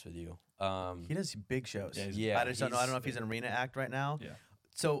be honest with you. He does big shows. Yeah, I just don't know. I don't know if he's an arena act right now. Yeah.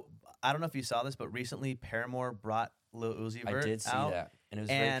 So I don't know if you saw this, but recently Paramore brought Lil Uzi Vert I did see out, that, and it was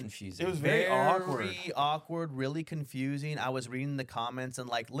very confusing. It was very awkward, really confusing. I was reading the comments and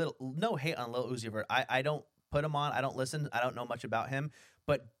like no hate on Lil Uzi Vert. I don't put him on. I don't listen. I don't know much about him,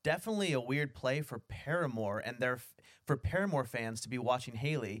 but definitely a weird play for Paramore and for Paramore fans to be watching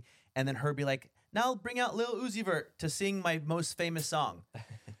Haley and then her be like, now I'll bring out Lil Uzi Vert to sing my most famous song.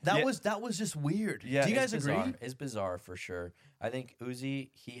 That was just weird. Yeah, do you guys agree? It's bizarre for sure. I think Uzi,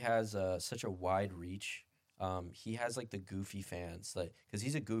 he has such a wide reach. He has like the goofy fans, like because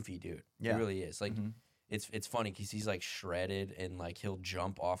he's a goofy dude. Yeah. He really is. Like it's funny because he's like shredded and like he'll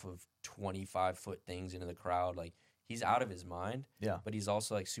jump off of 25-foot things into the crowd. Like he's out of his mind. Yeah. But he's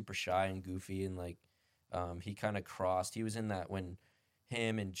also like super shy and goofy and like he kind of crossed. He was in that when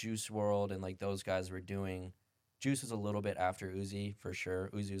him and Juice WRLD and like those guys were doing. Juice was a little bit after Uzi for sure.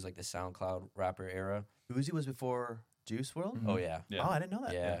 Uzi was like the SoundCloud rapper era. Uzi was before Juice WRLD? Oh yeah. Oh, I didn't know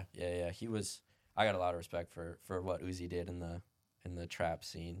that. Yeah. He was. I got a lot of respect for what Uzi did in the trap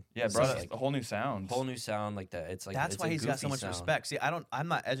scene. Yeah, It's brought like a whole new sound. Like that. It's like that's it's why a he's got so goofy much sound. respect. See, I'm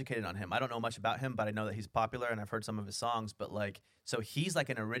not educated on him. I don't know much about him, but I know that he's popular and I've heard some of his songs. But like, so he's like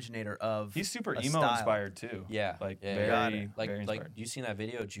an originator of. He's super a emo style. inspired too. Yeah, like yeah, very, got it. Like very inspired. you seen that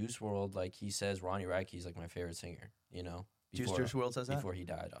video, Juice WRLD? Like he says Ronnie Radke's like my favorite singer. Juice WRLD says that before he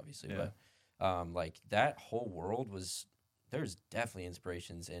died, obviously. Yeah. But like that whole world there's definitely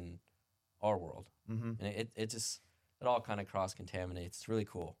inspirations in our world, and it all kind of cross contaminates. It's really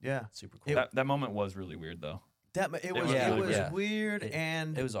cool. Yeah, It's super cool. That moment was really weird though. It was weird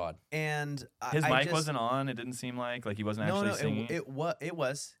and it was odd. And His I mic just, wasn't on. It didn't seem like he wasn't actually singing. It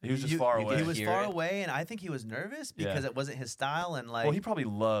was. He was just far away. He was Hear far it. away, and I think he was nervous because it wasn't his style. And like, Well, he probably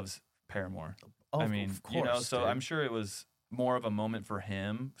loves Paramore. oh, I mean, of course, so dude. I'm sure it was more of a moment for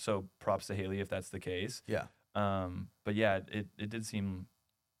him. So props to Haley if that's the case. Yeah. But yeah, it did seem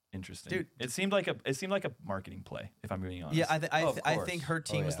interesting. Dude. It seemed like a marketing play, if I'm being honest. Yeah, Of I course. think her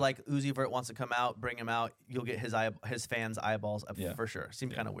team Oh, was yeah. like, Uzi Vert wants to come out, bring him out. You'll get his fans' eyeballs up Yeah. for sure.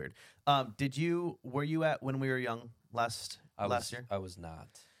 Seemed Yeah. kind of weird. Were you at When We Were Young last year? I was not.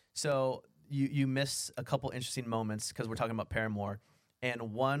 So you miss a couple interesting moments because we're talking about Paramore,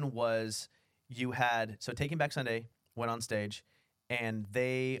 and one was Taking Back Sunday went on stage, and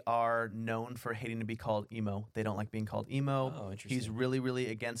they are known for hating to be called emo. They don't like being called emo. Oh, interesting. He's really, really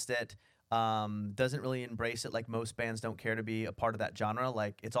against it. Doesn't really embrace it like most bands don't care to be a part of that genre.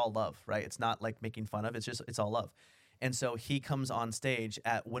 Like it's all love, right? It's not like making fun of. It's all love. And so he comes on stage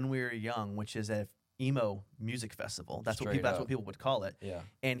at When We Were Young, which is a emo music festival. That's Straight what up. people would call it. Yeah.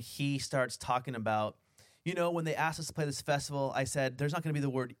 And he starts talking about, when they asked us to play this festival, I said, there's not going to be the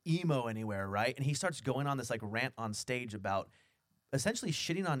word emo anywhere, right? And he starts going on this like rant on stage about essentially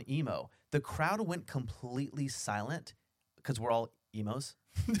shitting on emo. The crowd went completely silent because we're all emos.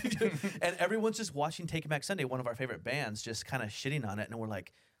 And everyone's just watching Take It Back Sunday, one of our favorite bands, just kind of shitting on it. And we're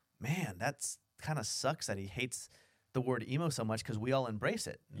like, man, that's kind of sucks that he hates the word emo so much because we all embrace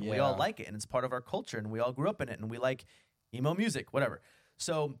it. And we all Yeah. like it. And it's part of our culture. And we all grew up in it. And we like emo music, whatever.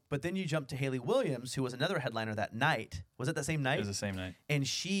 So, but then you jump to Haley Williams, who was another headliner that night. Was it that same night? It was the same night. And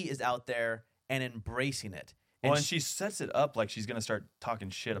she is out there and embracing it. Well, and she sets it up like she's gonna start talking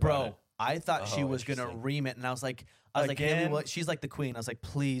shit about Bro, it. I thought she Oh, was gonna interesting. ream it, and I was like, Haley, Again? she's like the queen. I was like,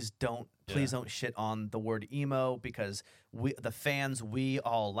 please don't shit on the word emo because the fans, we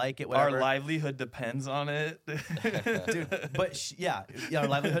all like it. Whatever. Our livelihood depends on it. Dude, but our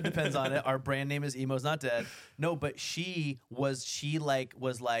livelihood depends on it. Our brand name is Emo's Not Dead. No, but she was like,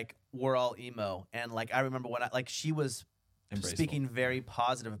 we're all emo, and like I remember when she was Embraceful. speaking very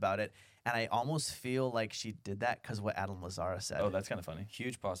positive about it, and I almost feel like she did that because what Adam Lazara said. Oh, that's kind of funny.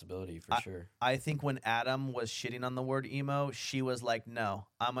 Huge possibility for sure. I think when Adam was shitting on the word emo, she was like, no,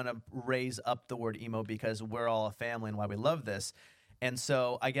 I'm going to raise up the word emo because we're all a family and why we love this. And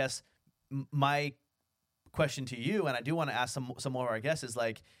so I guess my question to you, and I do want to ask some more of our guests, is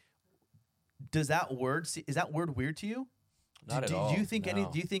like, is that word weird to you? Not at do all. you think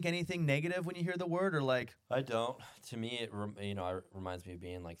no. do you think anything negative when you hear the word, or like? I don't. To me, it reminds me of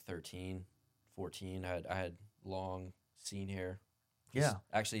being like 13, 14. I had long scene hair. Yeah.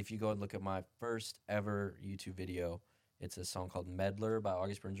 Actually, if you go and look at my first ever YouTube video, it's a song called Meddler by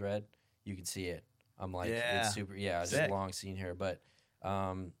August Burns Red. You can see it. I'm like, it's super. Yeah, Sick. just long scene hair. But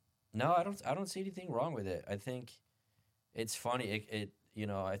no, I don't see anything wrong with it. I think it's funny.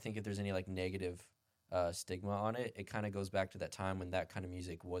 I think if there's any like negative stigma on it, it kind of goes back to that time when that kind of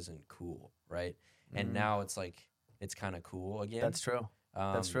music wasn't cool, right? And now it's like it's kind of cool again. That's true.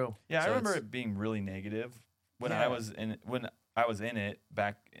 That's true. Yeah, So I remember it's- it being really negative when Yeah. I was in it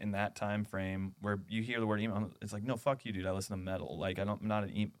back in that time frame where you hear the word emo. It's like, no, fuck you, dude. I listen to metal. Like I'm not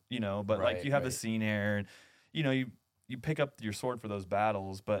an emo, but like Right, you have the right. scene here, and you pick up your sword for those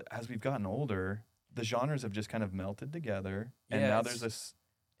battles. But as we've gotten older, the genres have just kind of melted together, and Yeah, now it's- there's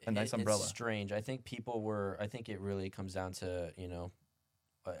a nice umbrella. It's strange. I think I think it really comes down to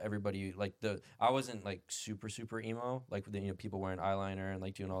everybody like I wasn't like super emo like people wearing eyeliner and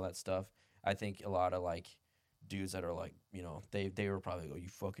like doing all that stuff. I think a lot of like dudes that are like they were probably like, oh, you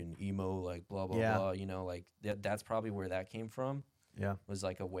fucking emo, like blah blah Yeah. blah, like that's probably where that came from. Yeah. Was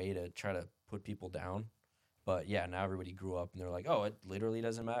like a way to try to put people down. But yeah, now everybody grew up and they're like, oh, it literally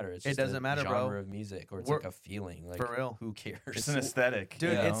doesn't matter. It's It just doesn't a matter, genre bro. of music, or it's We're- like a feeling. Like, for real. who cares? It's an aesthetic,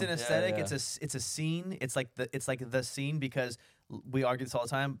 Dude, you know? it's an aesthetic. yeah. It's a scene. It's like the scene because we argue this all the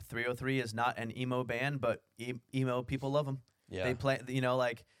time. 303 is not an emo band, but emo people love them. yeah. They play,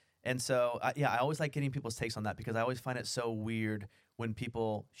 and so I always like getting people's takes on that because I always find it so weird when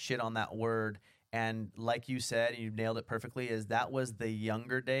people shit on that word. And like you said, you nailed it perfectly, is that was the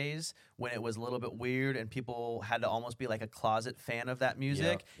younger days when it was a little bit weird and people had to almost be like a closet fan of that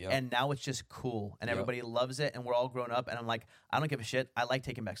music. Yep. And now it's just cool and Yep. everybody loves it and we're all grown up and I'm like, I don't give a shit. I like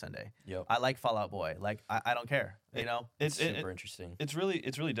Taking Back Sunday. Yep. I like Fall Out Boy. Like, I don't care, It's super interesting. It's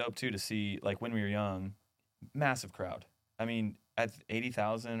really dope too to see, like, when we were young, massive crowd. I mean, at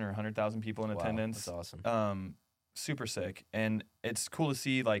 80,000 or 100,000 people in Wow, attendance. that's awesome. Super sick. And it's cool to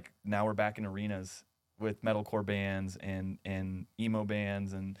see, like, now we're back in arenas with metalcore bands and emo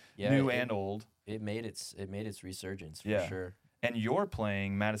bands and new and old. It made its resurgence for Yeah. sure. And you're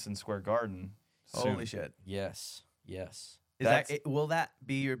playing Madison Square Garden soon. Holy shit. Yes. Will that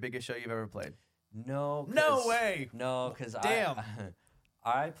be your biggest show you've ever played? No. No way. No, because Damn.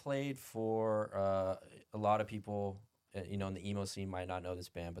 I played for a lot of people, in the emo scene might not know this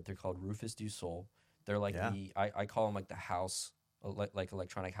band, but they're called Rufus Du Sol. They're like I call them like the house, like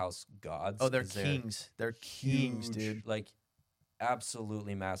electronic house gods. Oh, they're 'cause kings. They're kings, huge, dude. Like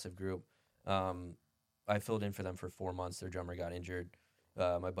absolutely massive group. I filled in for them for 4 months. Their drummer got injured.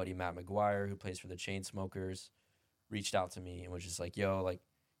 My buddy Matt McGuire, who plays for the Chainsmokers, reached out to me and was just like, yo, like,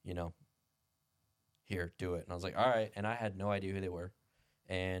 here, do it. And I was like, all right. And I had no idea who they were.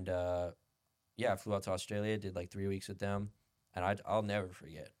 And I flew out to Australia, did like 3 weeks with them. And I'll never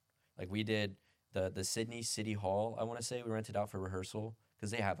forget. Like, we did the Sydney City Hall, I want to say. We rented out for rehearsal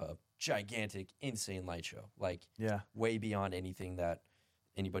because they have a gigantic, insane light show. Like, way beyond anything that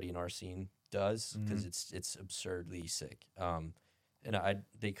anybody in our scene does, because it's absurdly sick. And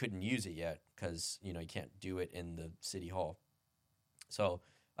they couldn't use it yet because, you can't do it in the City Hall. So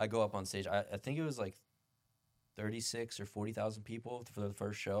I go up on stage. I think it was like 36 or 40,000 people for the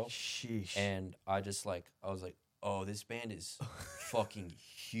first show. Sheesh. And I was like, oh, this band is fucking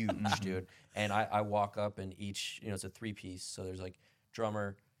huge, dude. And I walk up and each, it's a 3-piece. So there's like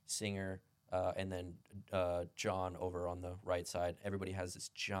drummer, singer, and then John over on the right side. Everybody has this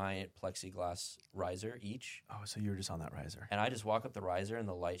giant plexiglass riser each. Oh, so you were just on that riser. And I just walk up the riser and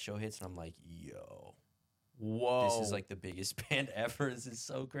the light show hits and I'm like, yo, Whoa. this is like the biggest band ever. This is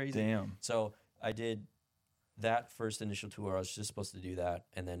so crazy. Damn. So I did that first initial tour. I was just supposed to do that.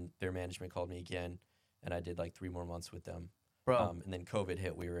 And then their management called me again. And I did like 3 more months with them. Bro, And then COVID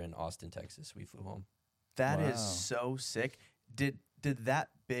hit. We were in Austin, Texas. We flew home. that is Wow. so sick. Did that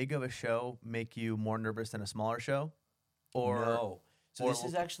big of a show make you more nervous than a smaller show? Or No. So or- this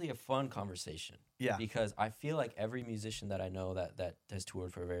is actually a fun conversation. Yeah. Because I feel like every musician that I know that has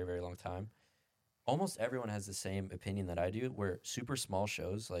toured for a very, very long time, almost everyone has the same opinion that I do, where super small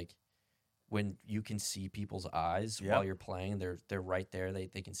shows, like when you can see people's eyes while you're playing, they're right there. They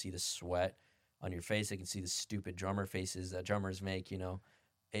can see the sweat on your face. They can see the stupid drummer faces that drummers make,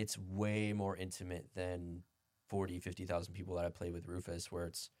 It's way more intimate than 40, 50,000 people that I played with Rufus, where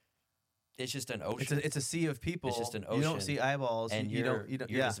it's just an ocean. it's a sea of people. It's just an You don't ocean. see eyeballs. And you don't. you're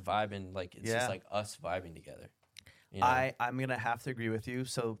Yeah. just vibing, like it's just like us vibing together. I'm gonna have to agree with you.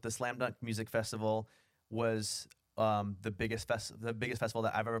 So the Slam Dunk Music Festival was the biggest festival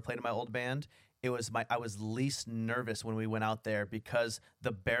that I've ever played in my old band. I was least nervous when we went out there because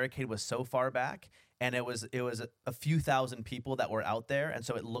the barricade was so far back, and it was a few thousand people that were out there, and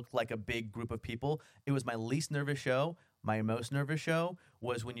so it looked like a big group of people. It was my least nervous show. My most nervous show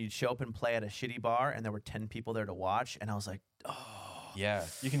was when you'd show up and play at a shitty bar, and there were 10 people there to watch, and I was like, oh. Yeah.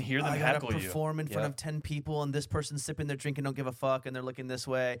 You can hear them I gotta heckle you. perform in front of 10 people, and this person's sipping their drink and don't give a fuck, and they're looking this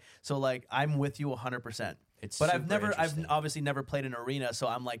way. So, like, I'm with you 100%. It's But super I've interesting. obviously never played an arena, so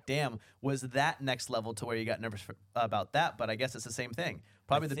I'm like, damn, was that next level to where you got nervous about that? But I guess it's the same thing.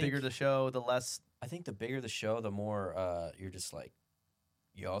 Probably the bigger think- the show, the less. I think the bigger the show, the more you're just like,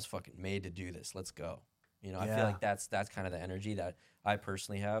 yo, I was fucking made to do this. Let's go. You know, I feel Yeah. like that's kind of the energy that I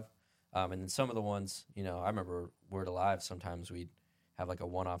personally have. And then some of the ones, you know, I remember Word Alive, sometimes we'd have like a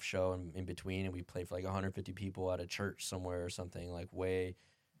one-off show in between, and we'd play for like 150 people at a church somewhere or something, like way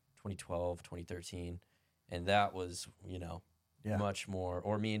 2012, 2013. And that was, you know, Yeah. much more.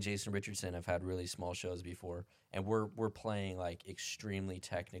 Or me and Jason Richardson have had really small shows before, and we're playing like extremely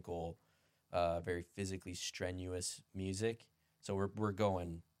technical, very physically strenuous music. So we're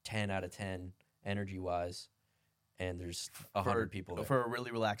going 10 out of 10 energy wise, and there's 100 people there. For a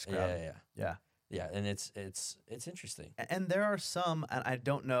really relaxed crowd. Yeah, and it's interesting. And there are some, and I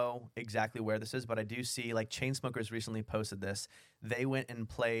don't know exactly where this is, but I do see like Chainsmokers recently posted this. They went and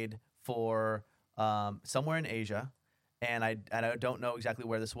played for somewhere in Asia, and I don't know exactly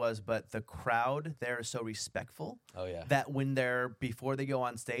where this was, but the crowd there is so respectful Oh yeah. that before they go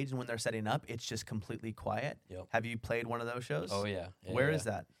on stage and when they're setting up, it's just completely quiet. Yep. Have you played one of those shows? Oh yeah. Where is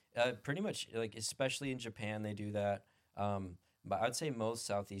that? Pretty much, like, especially in Japan, they do that. But I'd say most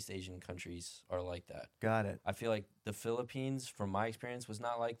Southeast Asian countries are like that. Got it. I feel like the Philippines, from my experience, was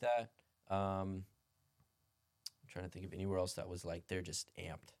not like that. I'm trying to think of anywhere else that was like they're just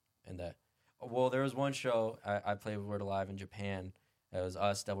amped. And that, well, there was one show I played with Word Alive in Japan. It was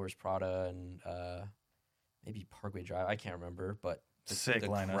us, Devil Wears Prada, and maybe Parkway Drive. I can't remember, but Sick the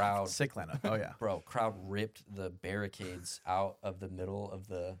lineup. crowd, Sick lineup. Oh yeah. bro, crowd ripped the barricades out of the middle of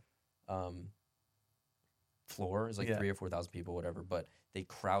the floor. It was like Yeah. 3,000 or 4,000 people, whatever. But they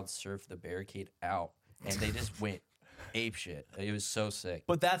crowd surfed the barricade out, and they just went ape shit. It was so sick.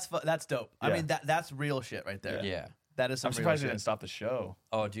 But that's dope. I Yeah. mean that's real shit right there. Yeah. That is some I'm real surprised they shit. didn't stop the show.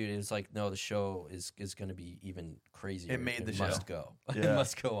 Oh, dude, it was like, no, the show is going to be even crazier. It made the must show. go. Yeah. It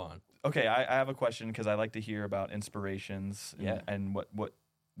must go on. Okay, I have a question because I like to hear about inspirations and, Yeah. and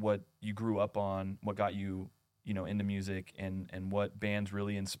what you grew up on, what got you, into music, and what bands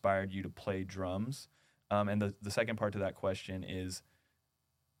really inspired you to play drums. And the second part to that question is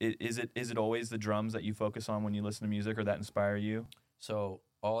it always the drums that you focus on when you listen to music, or that inspire you? So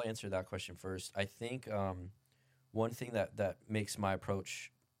I'll answer that question first. I think one thing that makes my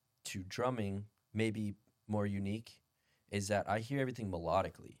approach to drumming maybe more unique is that I hear everything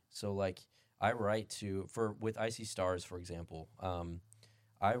melodically. So like I write with Icy Stars, for example,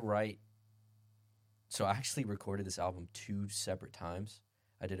 I write. So I actually recorded this album 2 separate times.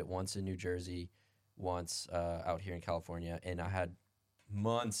 I did it once in New Jersey, once out here in California, and I had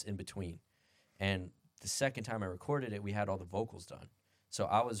months in between. And the second time I recorded it, we had all the vocals done. So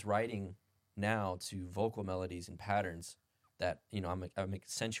I was writing now to vocal melodies and patterns that, I'm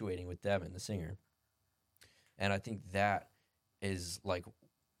accentuating with Devin, the singer. And I think that is like,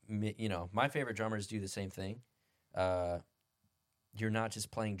 my favorite drummers do the same thing. You're not just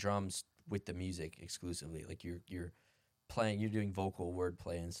playing drums with the music exclusively. Like you're doing vocal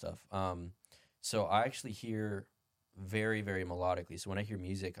wordplay and stuff. So I actually hear very, very melodically. So when I hear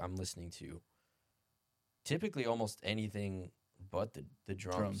music, I'm listening to typically almost anything but the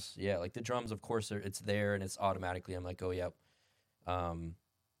drums. Yeah, like the drums, of course, it's there and it's automatically. I'm like, oh, yep.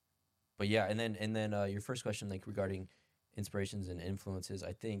 But yeah, and then your first question, like regarding inspirations and influences,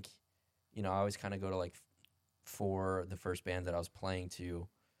 I think, I always kind of go to like for the first band that I was playing to,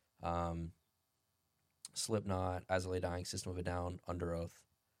 Slipknot, As I Lay Dying, System of a Down, Under Oath,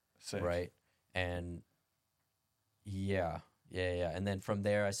 Sick. right? And yeah. And then from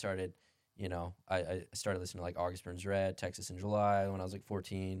there, I started, I started listening to like August Burns Red, Texas in July when I was like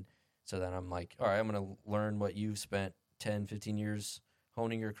 14. So then I'm like, all right, I'm going to learn what you've spent 10, 15 years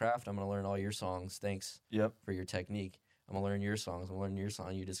honing your craft. I'm going to learn all your songs. Thanks Yep. for your technique. I'm going to learn your songs. I'm going to learn your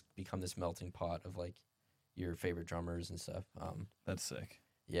song. You just become this melting pot of like your favorite drummers and stuff. That's sick.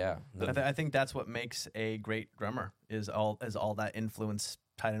 Yeah. I think that's what makes a great drummer is all that influence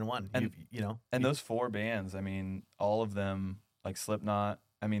tied in one. And- And Those 4 bands, I mean, all of them, like Slipknot,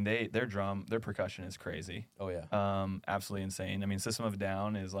 I mean, their percussion is crazy. Oh, yeah. Absolutely insane. I mean, System of a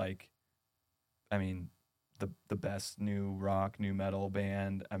Down is like, I mean, the best new rock, new metal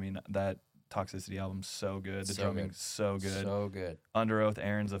band. I mean, that Toxicity album's so good. The So drumming's good. so good. So good. Under Oath,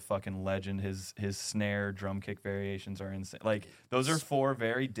 Aaron's a fucking legend. His snare, drum kick variations are insane. Like, those are 4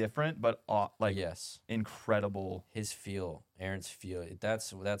 very different, but yes. incredible. His feel, Aaron's feel.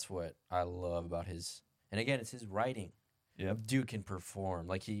 That's what I love about his. And again, it's his writing. Yep. Dude can perform.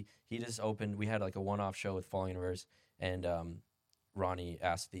 Like he just opened. We had like a one-off show with Fall Universe, and Ronnie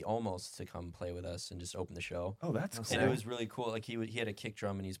asked the Almost to come play with us and just open the show. Oh, that's cool. And it was really cool. Like he had a kick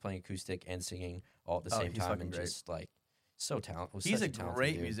drum and he's playing acoustic and singing all at the same he's time, fucking and great. just like so talented. He's a talented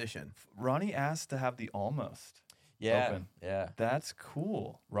great dude. musician. Ronnie asked to have the Almost. Yeah, open. yeah. That's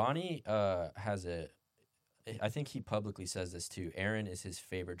cool. Ronnie has I think he publicly says this too. Aaron is his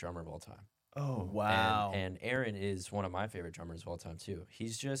favorite drummer of all time. Oh, Wow. And Aaron is one of my favorite drummers of all time too.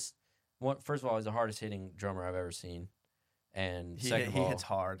 He's just first of all, he's the hardest hitting drummer I've ever seen. And he second of all, hits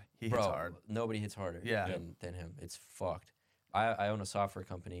hard. He bro, hits hard. nobody hits harder Yeah. than him. It's fucked. I own a software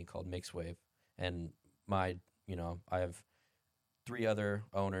company called Mixwave, and I have 3 other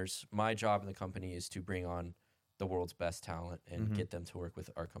owners. My job in the company is to bring on the world's best talent and get them to work with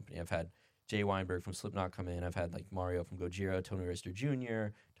our company. I've had Jay Weinberg from Slipknot come in. I've had like Mario from Gojira, Tony Rister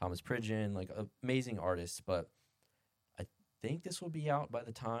Jr., Thomas Pridgeon, like amazing artists. But I think this will be out by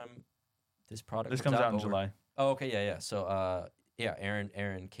the time this product this comes out in July. Oh, okay, yeah. So,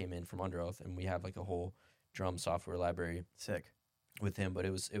 Aaron came in from Under Oath, and we have like a whole drum software library Sick. with him. But it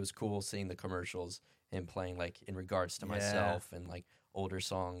was cool seeing the commercials and playing like in regards to Yeah. myself and like older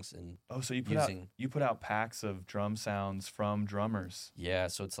songs and Oh, so you using. put out packs of drum sounds from drummers. Yeah,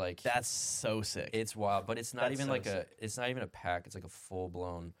 so it's like That's so sick. it's wild, but it's not That's even so like sick. it's not even a pack. It's like a full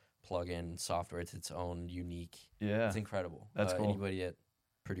blown plug-in software. It's its own unique. Yeah. It's incredible. That's cool. Anybody that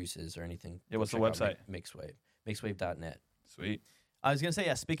produces or anything. Yeah, what's the check out website? Mixwave. Mixwave.net. Sweet. I was gonna say,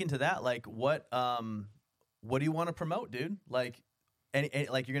 yeah. Speaking to that, like, what do you want to promote, dude? Like, any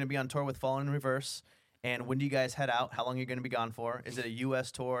like you're gonna be on tour with Fallen in Reverse, and when do you guys head out? How long are you gonna be gone for? Is it a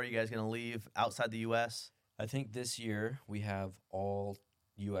U.S. tour? Are you guys gonna leave outside the U.S.? I think this year we have all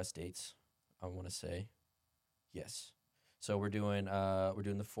U.S. dates. I want to say, yes. So we're doing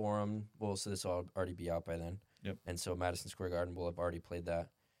the Forum. Well, so this will already be out by then. Yep. And so Madison Square Garden will have already played that,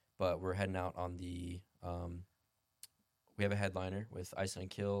 but we're heading out on the. We have a headliner with Iceland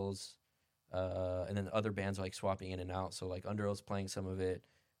Kills, and then other bands are like swapping in and out. So like Under Oath's playing some of it,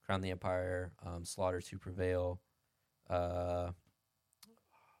 Crown the Empire, Slaughter to Prevail. I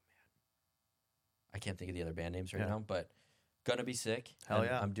can't think of the other band names right Yeah. now, but gonna be sick. Hell And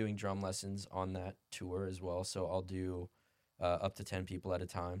yeah. I'm doing drum lessons on that tour as well, so I'll do up to 10 people at a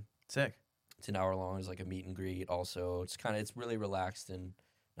time. Sick. It's an hour long. It's like a meet and greet. Also, it's really relaxed, and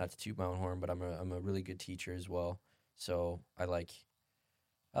not to toot my own horn, but I'm a really good teacher as well. So I like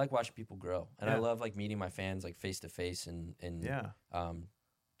watching people grow, and I Yeah. love like meeting my fans like face to face and Yeah.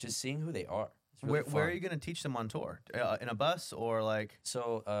 just seeing who they are. It's really Where are fun. you gonna teach them on tour? In a bus or like?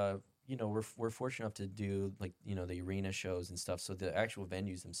 So we're fortunate enough to do like the arena shows and stuff. So the actual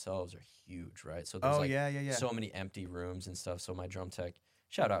venues themselves are huge, right? So there's Oh like yeah. so many empty rooms and stuff. So my drum tech,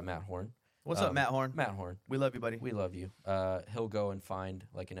 shout out Matt Horn. What's up, Matt Horn? Matt Horn. We love you, buddy. We love you. He'll go and find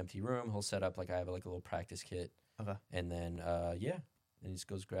like an empty room. He'll set up like I have like a little practice kit. Okay. And then and he just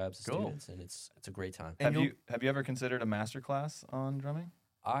goes grabs the Cool. students, and it's a great time. And Have you ever considered a master class on drumming?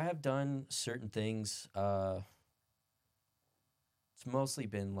 I have done certain things. It's mostly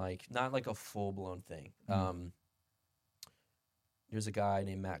been like not like a full blown thing. There's a guy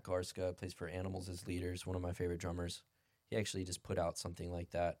named Matt Garska, plays for Animals as Leaders, one of my favorite drummers. He actually just put out something like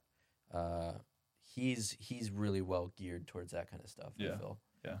that. He's really well geared towards that kind of stuff. I Yeah. feel.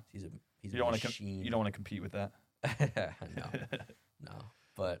 Yeah. He's You a don't want to machine. you don't want to compete with that. no.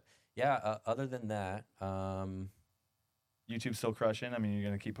 But yeah, other than that, YouTube's still crushing. I mean, you're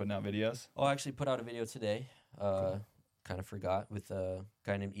gonna keep putting out videos. I'll actually put out a video today. Kind of forgot, with a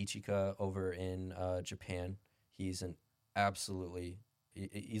guy named Ichika over in Japan. He's an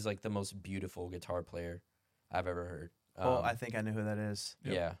he's like the most beautiful guitar player I've ever heard. I think I know who that is.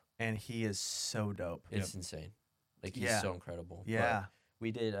 Yep. Yeah, And he is so dope. it's insane. Like he's Yeah. so incredible. Yeah. But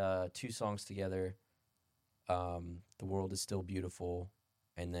we did 2 songs together. The World is Still Beautiful,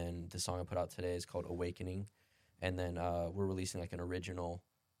 and then the song I put out today is called Awakening, and then we're releasing like an original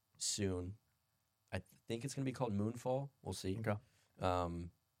soon. I think it's gonna be called Moonfall. We'll see. Okay.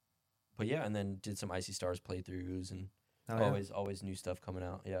 But yeah, and then did some Icy Stars playthroughs, and Oh, yeah. always new stuff coming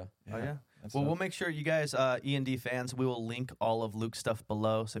out. Yeah. Oh, yeah. That's Well, dope. we'll make sure you guys, E&D fans, we will link all of Luke's stuff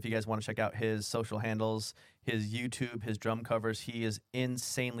below. So if you guys want to check out his social handles, his YouTube, his drum covers, he is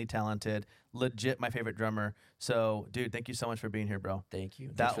insanely talented. Legit my favorite drummer. So, dude, thank you so much for being here, bro. Thank you.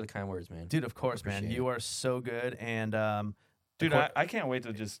 That- Thanks for the kind words, man. Dude, of course, man. Appreciate You are so good. And, Dude, of cour- I can't wait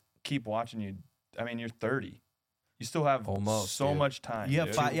to just keep watching you. I mean, you're 30. You still have Almost, so dude. much time. you have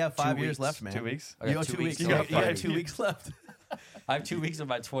dude. 5 2 years weeks. left, man. 2 weeks. I got You got 2 2 weeks. weeks. till You got 5 2 years. weeks left. I have 2 weeks of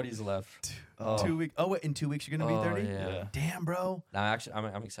my 20s left. Oh. 2 weeks. Oh, wait, in 2 weeks you're going to be 30? Yeah. Yeah. Damn, bro. No, actually,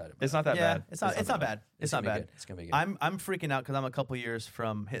 I'm excited. About It's not that yeah, bad. it's not bad. It's not gonna be bad. good. It's gonna be good. I'm freaking out because I'm a couple years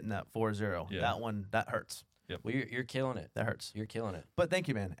from hitting that 4-0. Yeah. That one, that hurts. Well, you're killing it. That hurts. You're killing it. But thank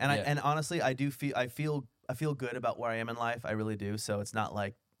you, man. And and honestly, I feel good about where I am in life. I really do. So it's not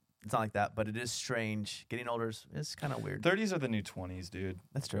like that, but it is strange. Getting older is kind of weird. 30s are the new 20s, dude.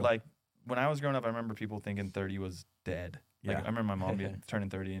 That's true. Like when I was growing up, I remember people thinking 30 was dead. Like, Yeah. I remember my mom turning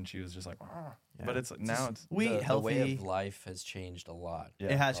 30 and she was just like, "Ah." But it's now it's the way of life has changed a lot. Yeah.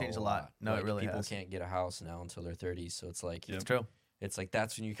 It has changed a lot. No, like, it really people has. can't get a house now until their 30s, so it's like It's true. it's like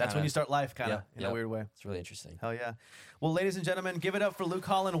that's when you start life, kind of in a weird way. It's really interesting. Hell yeah. Well, ladies and gentlemen, give it up for Luke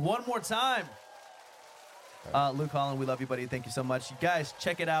Holland one more time. Luke Holland, we love you, buddy. Thank you so much. You guys,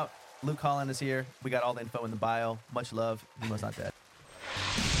 check it out. Luke Holland is here. We got all the info in the bio. Much love. Emo's not dead.